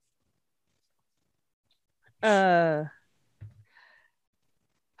 I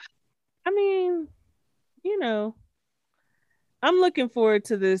mean, you know, I'm looking forward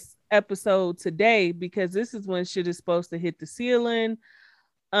to this episode today because this is when shit is supposed to hit the ceiling.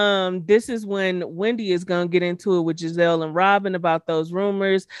 This is when Wendy is gonna get into it with Gizelle and Robin about those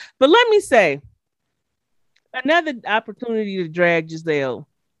rumors. But let me say, another opportunity to drag Gizelle.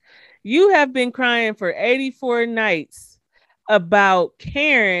 You have been crying for 84 nights about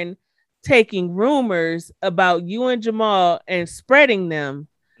Karen taking rumors about you and Jamal and spreading them.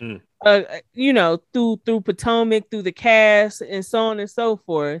 Through Potomac, through the cast, and so on and so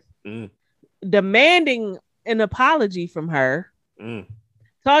forth, demanding an apology from her,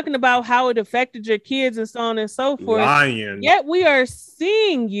 talking about how it affected your kids and so on and so forth. Lying. Yet we are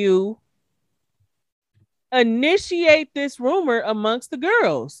seeing you initiate this rumor amongst the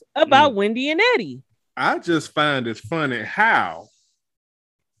girls about Wendy and Eddie. I just find it funny how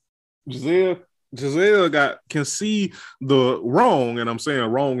Gizelle can see the wrong, and I'm saying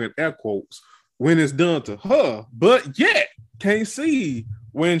wrong in air quotes, when it's done to her, but yet can't see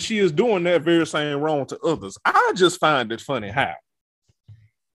when she is doing that very same wrong to others. I just find it funny how.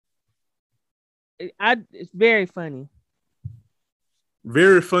 It's very funny.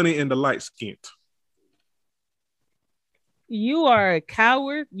 Very funny in the light skinned. You are a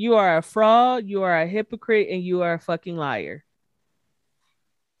coward, you are a fraud, you are a hypocrite, and you are a fucking liar.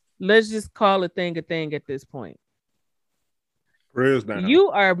 Let's just call a thing at this point. Prayers down. You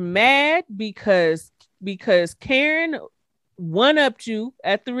are mad because Karen one-upped you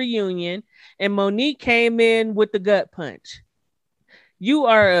at the reunion and Monique came in with the gut punch. You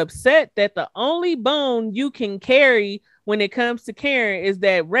are upset that the only bone you can carry when it comes to Karen is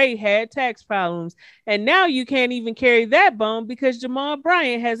that Ray had tax problems. And now you can't even carry that bone because Jamal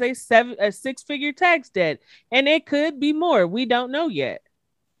Bryant has a 6-figure tax debt. And it could be more. We don't know yet.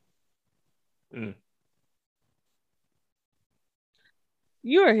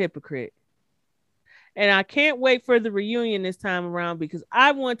 You're a hypocrite. And I can't wait for the reunion this time around because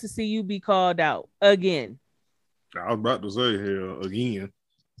I want to see you be called out again. I was about to say here again.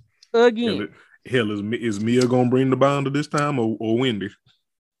 Again. Is Mia gonna bring the bounder this time or Wendy?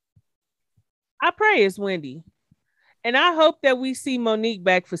 I pray it's Wendy. And I hope that we see Monique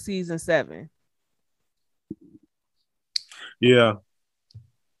back for season 7. Yeah.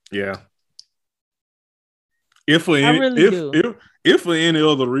 If for any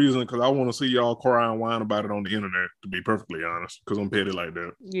other reason, because I want to see y'all cry and whine about it on the internet, to be perfectly honest, because I'm petty like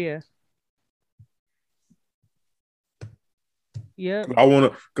that. Yeah. Yeah. I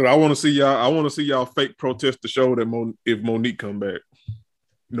want to see y'all. I want to see y'all fake protest to show that if Monique come back,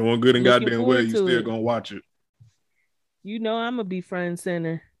 knowing good and goddamn well you still gonna watch it. You know I'm gonna be front and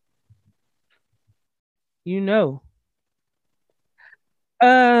center. You know.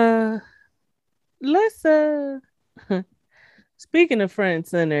 Let's speaking of front and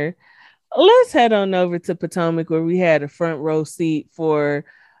center, let's head on over to Potomac where we had a front row seat for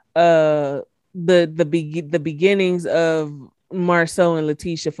the beginnings of Marceau and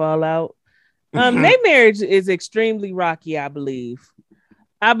Letitia fallout. Their marriage is extremely rocky, I believe.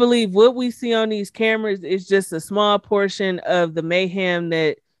 I believe what we see on these cameras is just a small portion of the mayhem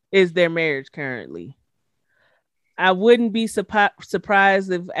that is their marriage currently. I wouldn't be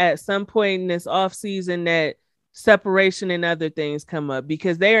surprised if at some point in this off season that separation and other things come up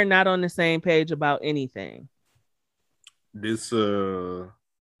because they are not on the same page about anything. This well,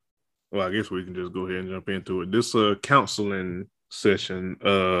 I guess we can just go ahead and jump into it. This counseling session,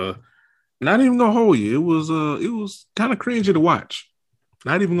 not even gonna hold you. It was kind of cringy to watch.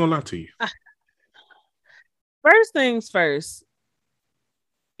 Not even gonna lie to you. First things first,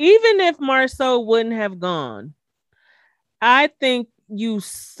 even if Marceau wouldn't have gone, I think you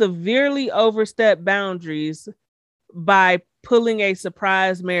severely overstep boundaries by pulling a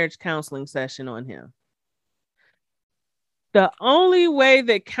surprise marriage counseling session on him. The only way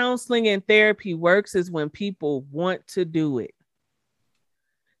that counseling and therapy works is when people want to do it.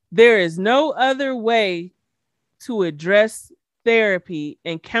 There is no other way to address therapy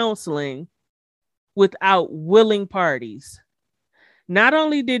and counseling without willing parties. Not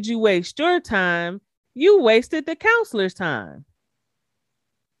only did you waste your time, you wasted the counselor's time.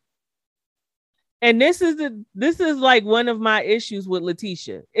 And this is like one of my issues with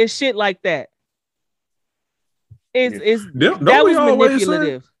Letitia. It's shit like that. That was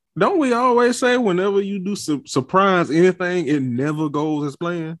manipulative. Don't we always say whenever you do surprise anything, it never goes as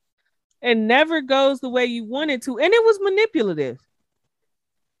planned? It never goes the way you want it to. And it was manipulative.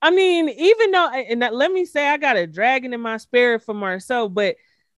 I mean, even though, and let me say, I got a dragon in my spirit for Marceau, but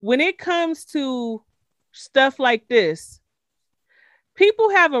when it comes to stuff like this, people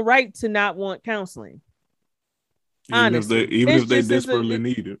have a right to not want counseling. Even if they desperately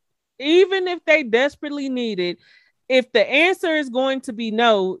need it. Even if they desperately need it, if the answer is going to be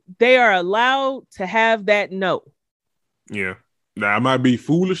no, they are allowed to have that no. Yeah. Now, I might be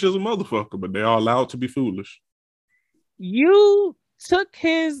foolish as a motherfucker, but they are allowed to be foolish. You took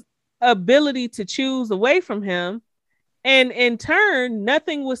his ability to choose away from him, and in turn,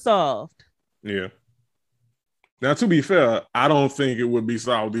 nothing was solved. Yeah. Now, to be fair, I don't think it would be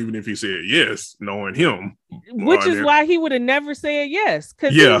solved even if he said yes, knowing him. Which is why he would have never said yes.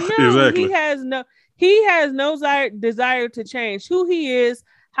 Because exactly. He has no desire to change who he is,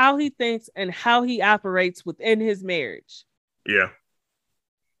 how he thinks, and how he operates within his marriage. Yeah.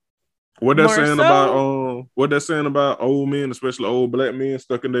 What they're saying about old men, especially old black men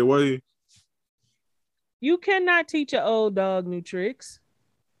stuck in their way. You cannot teach an old dog new tricks.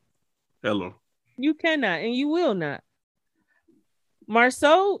 Hello. You cannot, and you will not.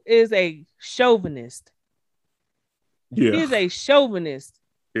 Marceau is a chauvinist. Yeah. He is a chauvinist.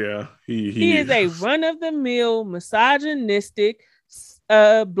 Yeah, he is a run-of-the-mill, misogynistic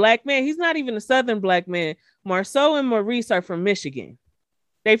black man. He's not even a Southern black man. Marceau and Maurice are from Michigan.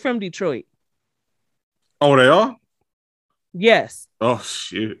 They from Detroit. Oh, they are? Yes. Oh,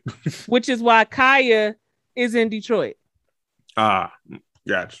 shit. Which is why Kaya is in Detroit. Ah,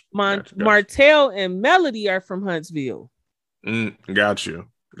 gotcha. Martell and Melody are from Huntsville. Gotcha.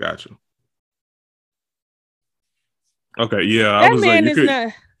 Okay, yeah. That I was man like,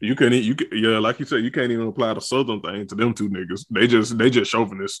 like you said, you can't even apply the Southern thing to them two niggas. They just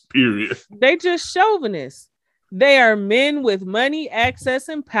chauvinists, period. They just chauvinists. They are men with money, access,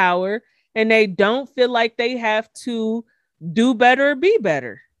 and power, and they don't feel like they have to do better or be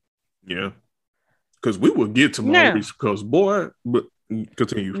better. Yeah. Because we will get to Maurice, because but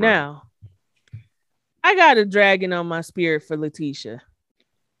continue. Now, I got a dragon on my spirit for Letitia.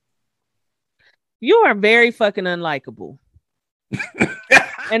 You are very fucking unlikable.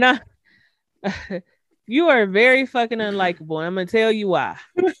 And you are very fucking unlikable. And I'm going to tell you why.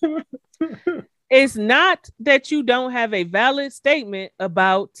 It's not that you don't have a valid statement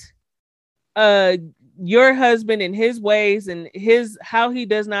about your husband and his ways and how he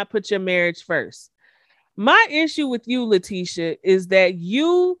does not put your marriage first. My issue with you, Letitia, is that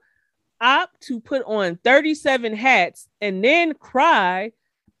you opt to put on 37 hats and then cry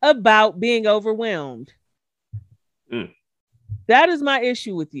about being overwhelmed. That is my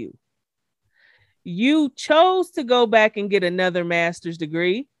issue with you. You chose to go back and get another master's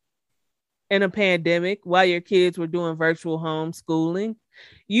degree in a pandemic while your kids were doing virtual homeschooling.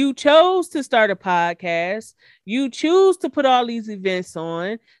 You chose to start a podcast. You choose to put all these events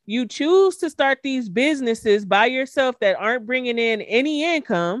on. You choose to start these businesses by yourself that aren't bringing in any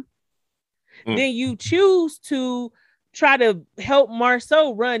income. Then you choose to try to help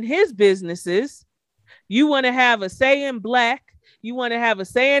Marceau run his businesses. You want to have a say in Black. You want to have a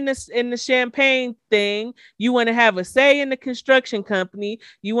say in the champagne thing. You want to have a say in the construction company.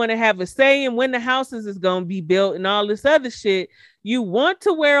 You want to have a say in when the houses is going to be built and all this other shit. You want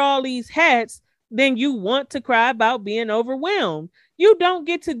to wear all these hats, then you want to cry about being overwhelmed. You don't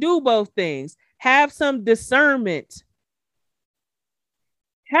get to do both things. Have some discernment.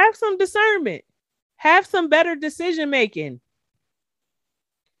 Have some discernment. Have some better decision making.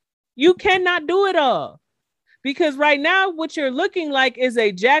 You cannot do it all. Because right now, what you're looking like is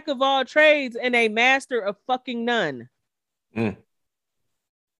a jack of all trades and a master of fucking none.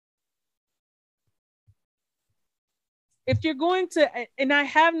 If you're going to, and I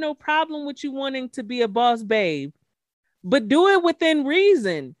have no problem with you wanting to be a boss babe, but do it within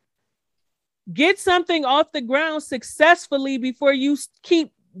reason. Get something off the ground successfully before you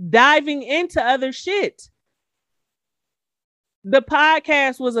keep diving into other shit. The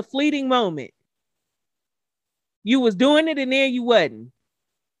podcast was a fleeting moment. You was doing it and then you wasn't.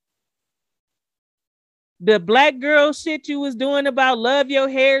 The black girl shit you was doing about love your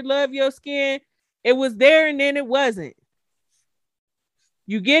hair, love your skin, it was there and then it wasn't.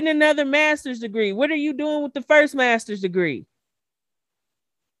 You getting another master's degree. What are you doing with the first master's degree?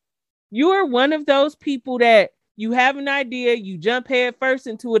 You are one of those people that you have an idea, you jump head first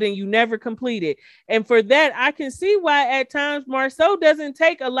into it, and you never complete it. And for that, I can see why at times Marceau doesn't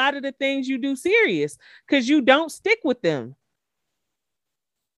take a lot of the things you do serious, because you don't stick with them.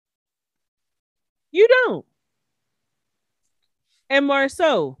 You don't. And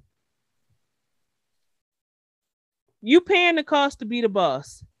Marceau, you paying the cost to be the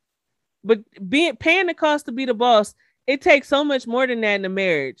boss. But paying the cost to be the boss, it takes so much more than that in a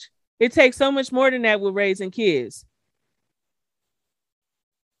marriage. It takes so much more than that with raising kids.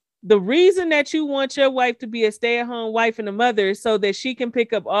 The reason that you want your wife to be a stay-at-home wife and a mother is so that she can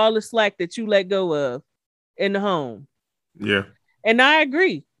pick up all the slack that you let go of in the home. Yeah. And I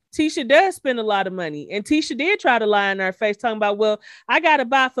agree. Tisha does spend a lot of money. And Tisha did try to lie in our face talking about, well, I got to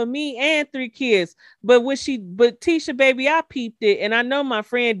buy for me and 3 kids. But Tisha, baby, I peeped it. And I know my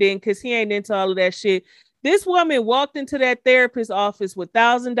friend didn't because he ain't into all of that shit. This woman walked into that therapist's office with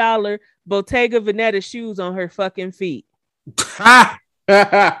 $1,000 Bottega Veneta shoes on her fucking feet.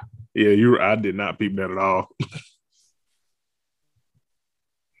 Yeah, I did not peep that at all.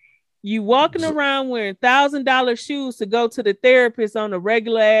 You walking around wearing $1,000 shoes to go to the therapist on a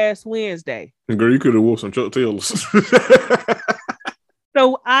regular ass Wednesday. Girl, you could have wore some Chuck Taylors.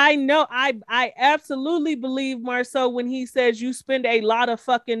 So I know I absolutely believe Marceau when he says you spend a lot of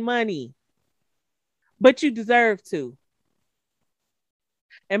fucking money, but you deserve to.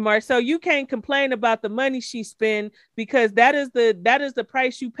 And Marceau, you can't complain about the money she spend because that is the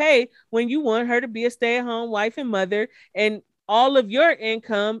price you pay when you want her to be a stay-at-home wife and mother, and all of your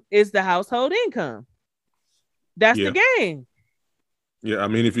income is the household income. That's the game. Yeah, I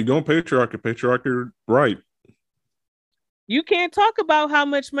mean, if you're going patriarchy right. You can't talk about how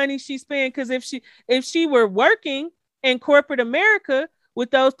much money she spent because if she were working in corporate America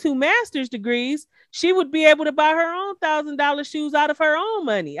with those 2 master's degrees, she would be able to buy her own $1,000 shoes out of her own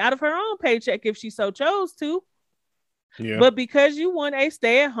money, out of her own paycheck if she so chose to. Yeah. But because you want a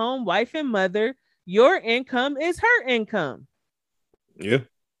stay-at-home wife and mother, your income is her income. Yeah.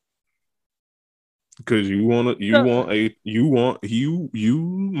 Because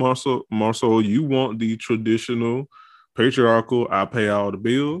Marceau, you want the traditional patriarchal, I pay all the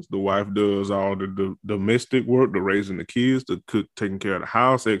bills, the wife does all the domestic work, the raising the kids, the cook, taking care of the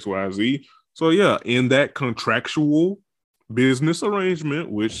house, XYZ. So yeah, in that contractual business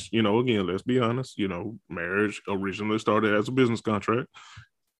arrangement, which, again, let's be honest, marriage originally started as a business contract.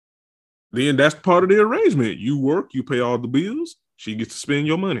 Then that's part of the arrangement. You work, you pay all the bills, she gets to spend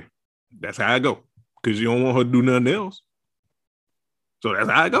your money. That's how I go. Because you don't want her to do nothing else. So that's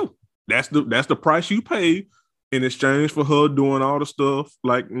how I go. That's the price you pay in exchange for her doing all the stuff,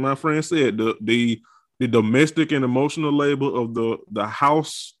 like my friend said, the domestic and emotional labor of the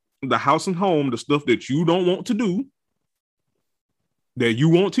house and home, the stuff that you don't want to do, that you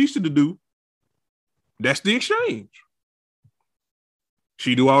want Tisha to do. That's the exchange.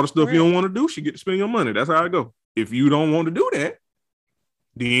 She do all the stuff you don't want to do, she get to spend your money. That's how I go. If you don't want to do that,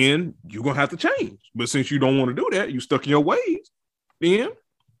 then you're gonna have to change. But since you don't want to do that, you stuck in your ways, then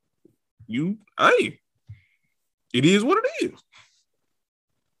it is what it is.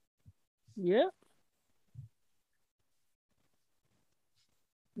 Yeah.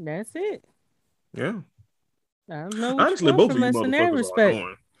 That's it. Yeah. I don't know. Honestly, both of you motherfuckers are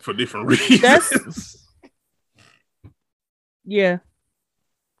going for different reasons. Yeah.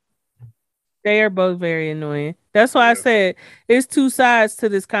 They are both very annoying. That's why I said it's 2 sides to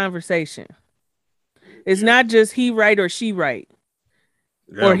this conversation. It's not just he right or she right.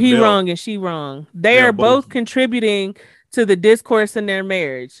 Or he wrong and she wrong. They are both contributing to the discourse in their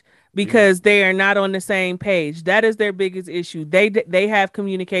marriage because they are not on the same page. That is their biggest issue. They have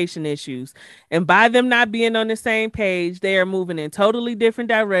communication issues. And by them not being on the same page, they are moving in totally different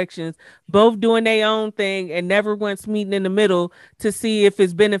directions, both doing their own thing and never once meeting in the middle to see if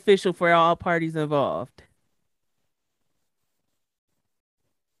it's beneficial for all parties involved.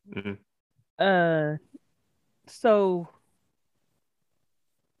 Mm-hmm. So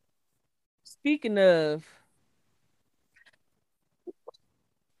speaking of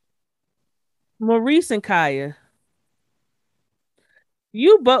Maurice and Kaya,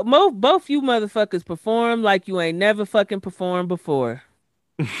 you both you motherfuckers perform like you ain't never fucking performed before.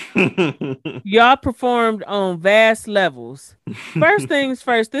 Y'all performed on vast levels. First things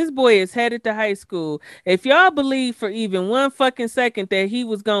first, this boy is headed to high school. If y'all believe for even 1 fucking second that he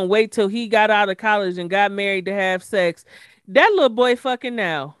was gonna wait till he got out of college and got married to have sex, that little boy fucking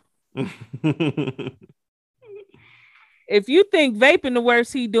now. If you think vaping the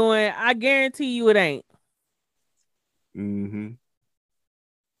worst he doing, I guarantee you it ain't. Mm-hmm.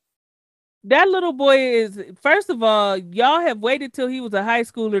 That little boy is, first of all, y'all have waited till he was a high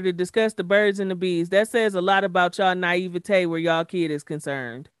schooler to discuss the birds and the bees. That says a lot about y'all naivete where y'all kid is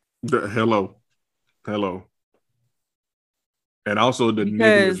concerned. Hello. And also the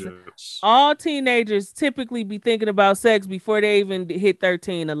negligence. All teenagers typically be thinking about sex before they even hit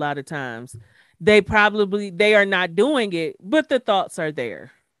 13 a lot of times. they are not doing it, but the thoughts are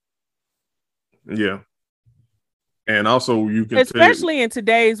there. Yeah. And also you can especially in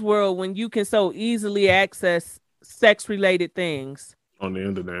today's world when you can so easily access sex related things on the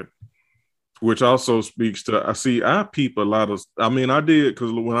internet, which also speaks to, I peep a lot of, I did,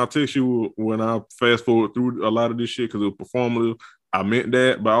 because when I text you, when I fast forward through a lot of this shit, because it was performative, I meant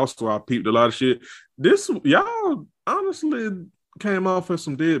that, but also I peeped a lot of shit. This, y'all honestly came off as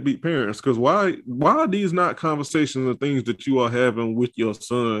some deadbeat parents, because why are these not conversations and things that you are having with your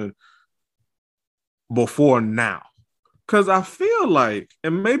son before now? Because I feel like,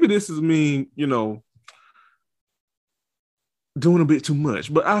 and maybe this is me, doing a bit too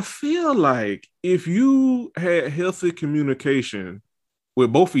much, but I feel like if you had healthy communication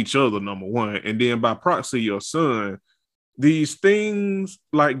with both each other, number one, and then by proxy your son, these things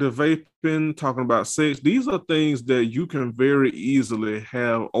like the vaping, talking about sex, these are things that you can very easily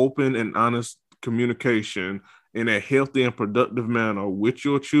have open and honest communication in a healthy and productive manner with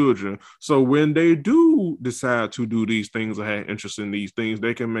your children. So when they do decide to do these things or have interest in these things,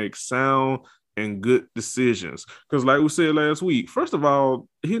 they can make sound and good decisions. Because like we said last week, first of all,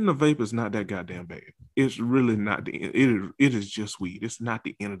 hitting a vape is not that goddamn bad. It's really not the end. It is just weed. It's not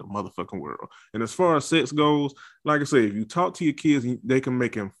the end of the motherfucking world. And as far as sex goes, like I said, if you talk to your kids, they can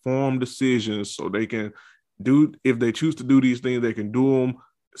make informed decisions, so they can do, if they choose to do these things, they can do them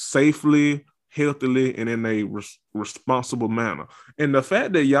safely, healthily, and in a responsible manner. And the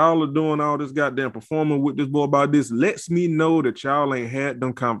fact that y'all are doing all this goddamn performing with this boy about this lets me know that y'all ain't had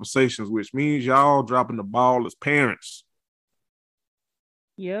them conversations, which means y'all dropping the ball as parents.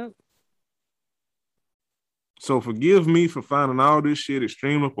 Yep. So forgive me for finding all this shit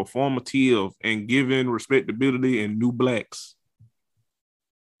extremely performative and giving respectability in new blacks.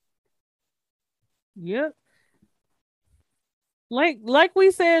 Yep. Like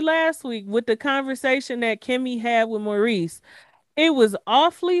we said last week with the conversation that Kimmy had with Maurice, it was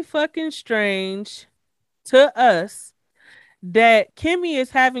awfully fucking strange to us that Kimmy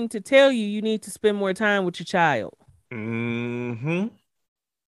is having to tell you need to spend more time with your child. Mm-hmm.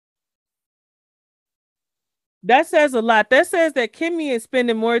 That says a lot. That says that Kimmy is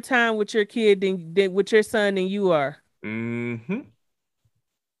spending more time with your kid than with your son than you are. Mm-hmm.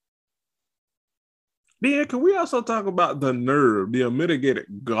 Then can we also talk about the nerve, the unmitigated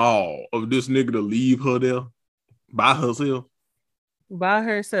gall of this nigga to leave her there by herself? By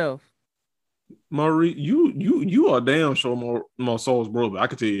herself. Marie, you are damn sure more Soul's brother. I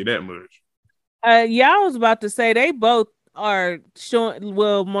can tell you that much. Yeah, I was about to say they both are showing.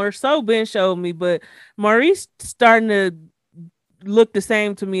 Well, Marceau Ben showed me, but Maurice starting to look the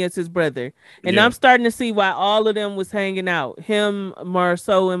same to me as his brother, and I'm starting to see why all of them was hanging out. Him,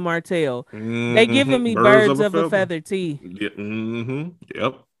 Marceau, and Martell. Mm-hmm. They giving me birds of a feather tea. Yeah. Mm-hmm.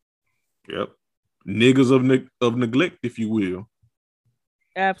 Yep. Niggas of neglect, if you will.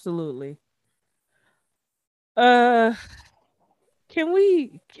 Absolutely. Can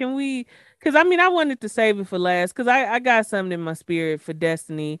we? Because I wanted to save it for last because I got something in my spirit for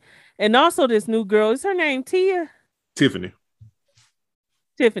Destiny, and also this new girl. Is her name Tia? Tiffany.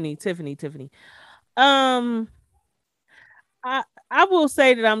 I will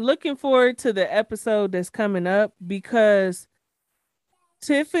say that I'm looking forward to the episode that's coming up because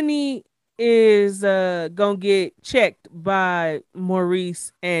Tiffany is gonna get checked by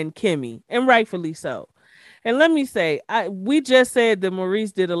Maurice and Kimmy, and rightfully so. And let me say, we just said that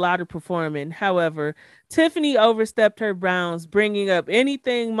Maurice did a lot of performing. However, Tiffany overstepped her bounds, bringing up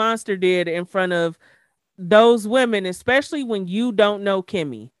anything Monster did in front of those women, especially when you don't know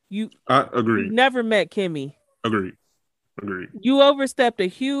Kimmy. I agree. You've never met Kimmy. Agreed. You overstepped a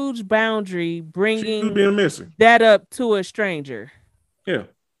huge boundary, bringing missing that up to a stranger. Yeah.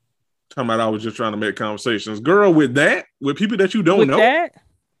 Talking about I was just trying to make conversations. Girl, with people that you don't know.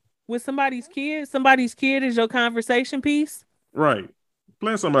 With somebody's kid is your conversation piece? Right.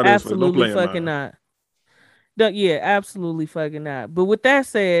 Playing somebody else. Absolutely fucking not. Yeah, absolutely fucking not. But with that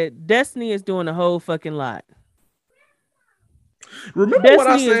said, Destiny is doing a whole fucking lot. Remember what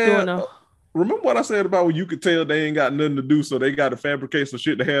I said about when you could tell they ain't got nothing to do, so they got to fabricate some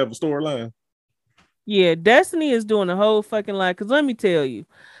shit to have a storyline? Yeah, Destiny is doing a whole fucking lot. Because let me tell you,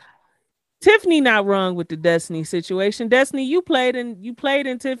 Tiffany not wrong with the Destiny situation. Destiny, you played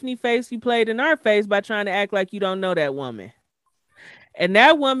in Tiffany face, you played in our face by trying to act like you don't know that woman. And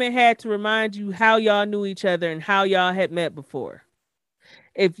that woman had to remind you how y'all knew each other and how y'all had met before.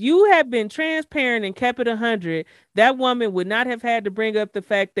 If you had been transparent and kept it 100, that woman would not have had to bring up the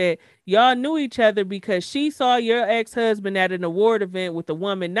fact that y'all knew each other because she saw your ex-husband at an award event with a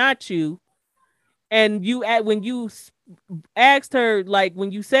woman, not you. And when you asked her, like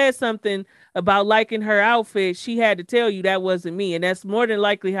when you said something about liking her outfit, she had to tell you that wasn't me. And that's more than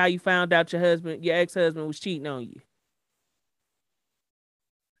likely how you found out your ex-husband was cheating on you.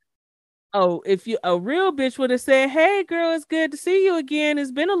 Oh, if a real bitch would have said, "Hey girl, it's good to see you again.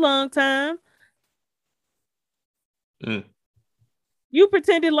 It's been a long time." You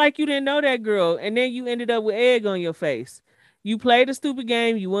pretended like you didn't know that girl, and then you ended up with egg on your face. You played a stupid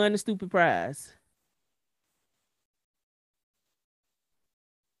game, you won the stupid prize.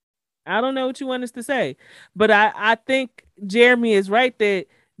 I don't know what you want us to say, but I think Jeremy is right that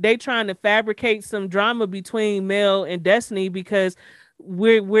they trying to fabricate some drama between Mel and Destiny because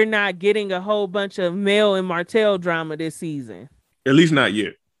we're not getting a whole bunch of Mel and Martell drama this season. At least not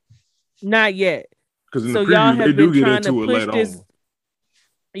yet. Not yet. Because in the preview, they do get into it later on.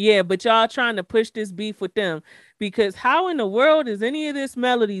 Yeah, but y'all trying to push this beef with them because how in the world is any of this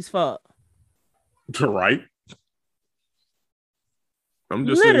Melody's fault? Right. I'm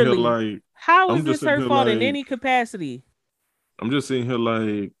just sitting here like, how is this her fault in any capacity? I'm just sitting here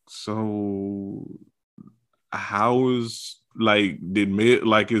like, so how is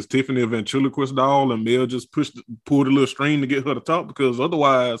is Tiffany a ventriloquist doll and Mel just pulled a little string to get her to talk? Because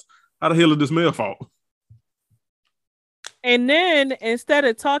otherwise, how the hell is this Mel fault? And then instead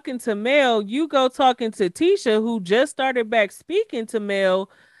of talking to Mel, you go talking to Tisha, who just started back speaking to Mel,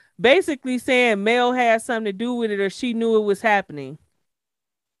 basically saying Mel had something to do with it or she knew it was happening.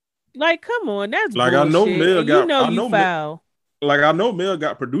 Like, come on, that's like bullshit. I know Mel got, you foul. I know Mel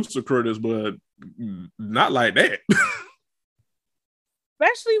got producer credits, but not like that.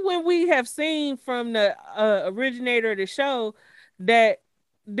 Especially when we have seen from the originator of the show that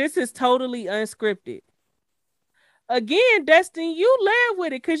this is totally unscripted. Again, Destiny, you led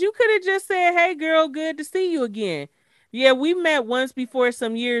with it because you could have just said, "Hey, girl, good to see you again." Yeah, we met once before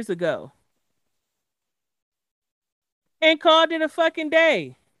some years ago, and called it a fucking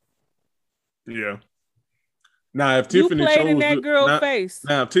day. Yeah. Now, if Tiffany played in that girl face.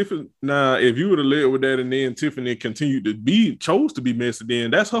 Now, if you would have led with that and then Tiffany continued to chose to be messy,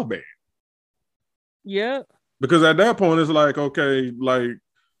 then that's her bad. Yeah. Because at that point, it's like, okay, like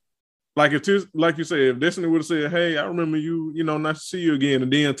if like you said, if Destiny would have said, "Hey, I remember you, nice to see you again,"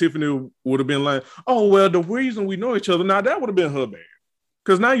 and then Tiffany would have been like, "Oh, well, the reason we know each other," now that would have been her bad.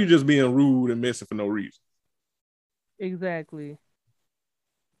 Because now you're just being rude and messy for no reason. Exactly.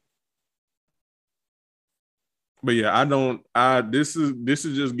 But yeah, this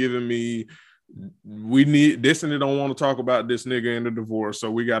is just giving me, Destiny don't want to talk about this nigga in the divorce,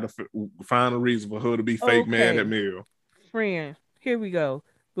 so we got to find a reason for her to be fake mad at Mel. Friend, here we go.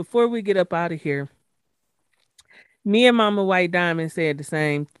 Before we get up out of here, me and Mama White Diamond said the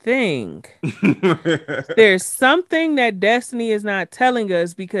same thing. There's something that Destiny is not telling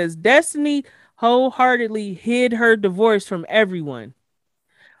us because Destiny wholeheartedly hid her divorce from everyone.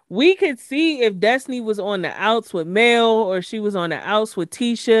 We could see if Destiny was on the outs with Mel or she was on the outs with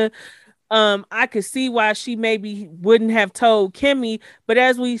Tisha. I could see why she maybe wouldn't have told Kimmy, but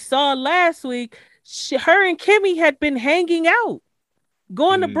as we saw last week, her and Kimmy had been hanging out,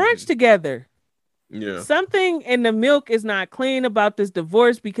 going to brunch together. Yeah. Something in the milk is not clean about this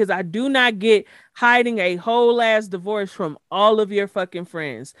divorce because I do not get hiding a whole ass divorce from all of your fucking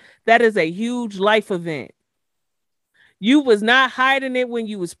friends. That is a huge life event. You was not hiding it when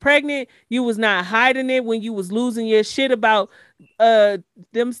you was pregnant. You was not hiding it when you was losing your shit about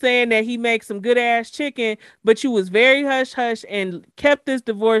them saying that he makes some good ass chicken, but you was very hush hush and kept this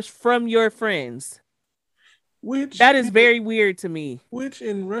divorce from your friends. That is very weird to me. Which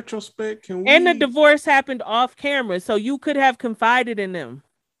in retrospect and the divorce happened off camera, so you could have confided in them.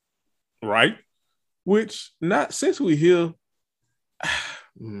 Right. Which not since we hear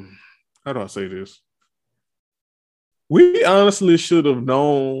how do I say this? We honestly should have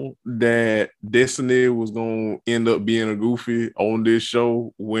known that Destiny was going to end up being a goofy on this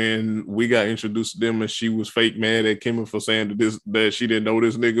show when we got introduced to them and she was fake mad at Kimmy for saying that she didn't know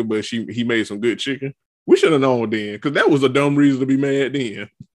this nigga, but he made some good chicken. We should have known then because that was a dumb reason to be mad then.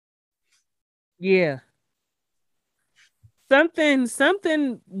 Yeah.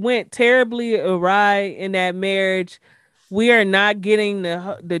 Something went terribly awry in that marriage. We are not getting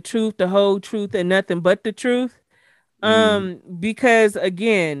the truth, the whole truth, and nothing but the truth. Because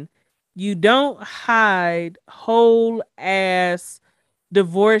again, you don't hide whole ass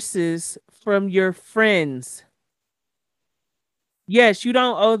divorces from your friends. Yes, you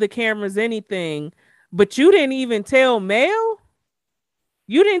don't owe the cameras anything, but you didn't even tell Mel.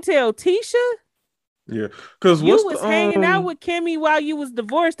 You didn't tell Tisha. Yeah, because you was hanging out with Kimmy while you was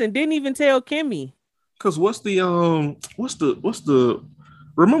divorced and didn't even tell Kimmy. Because what's the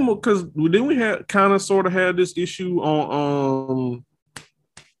Remember, because then we had kind of sort of had this issue on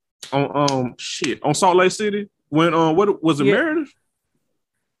Salt Lake City when what was it, Meredith?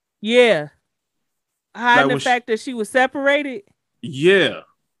 Yeah. Hiding Like the fact that she was separated. Yeah.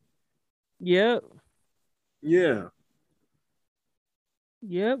 Yep. Yeah.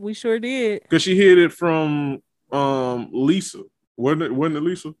 Yep, we sure did. Because she hid it from Lisa. Wasn't it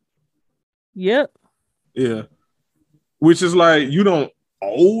Lisa? Yep. Yeah. Which is like, you don't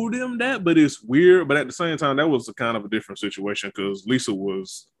owe them that, but it's weird. But at the same time, that was a kind of a different situation because Lisa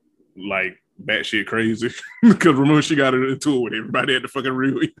was like batshit crazy. Because remember, she got into it with everybody at the fucking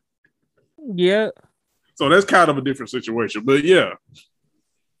real. Yep. So that's kind of a different situation. But yeah,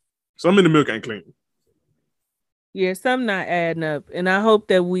 some in the milk ain't clean. Yeah, some not adding up. And I hope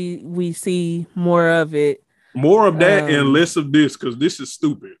that we see more of it. More of that and less of this, because this is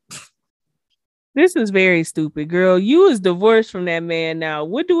stupid. This is very stupid, girl. You is divorced from that man now.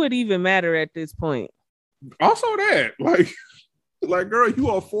 What do it even matter at this point? Also that, like girl, you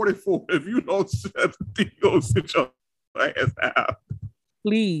are 44. If you don't sit your ass out.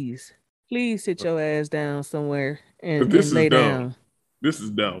 Please sit your ass down somewhere and dumb. lay down. This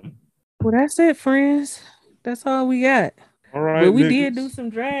is dumb. Well, that's it, friends. That's all we got. All right. But we did do some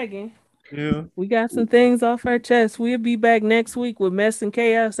dragging. Yeah. We got some things off our chest. We'll be back next week with mess and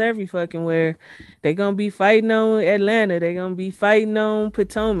chaos every fucking where. They're going to be fighting on Atlanta. They're going to be fighting on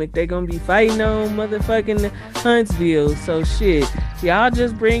Potomac. They're going to be fighting on motherfucking Huntsville. So shit. Y'all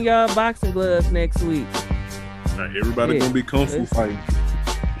just bring y'all boxing gloves next week. Everybody going to be kung fu fighting.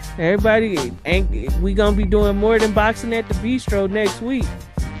 Everybody, we going to be doing more than boxing at the bistro next week.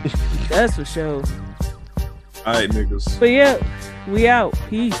 That's for sure. All right, niggas. But yeah, we out.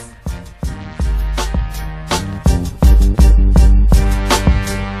 Peace.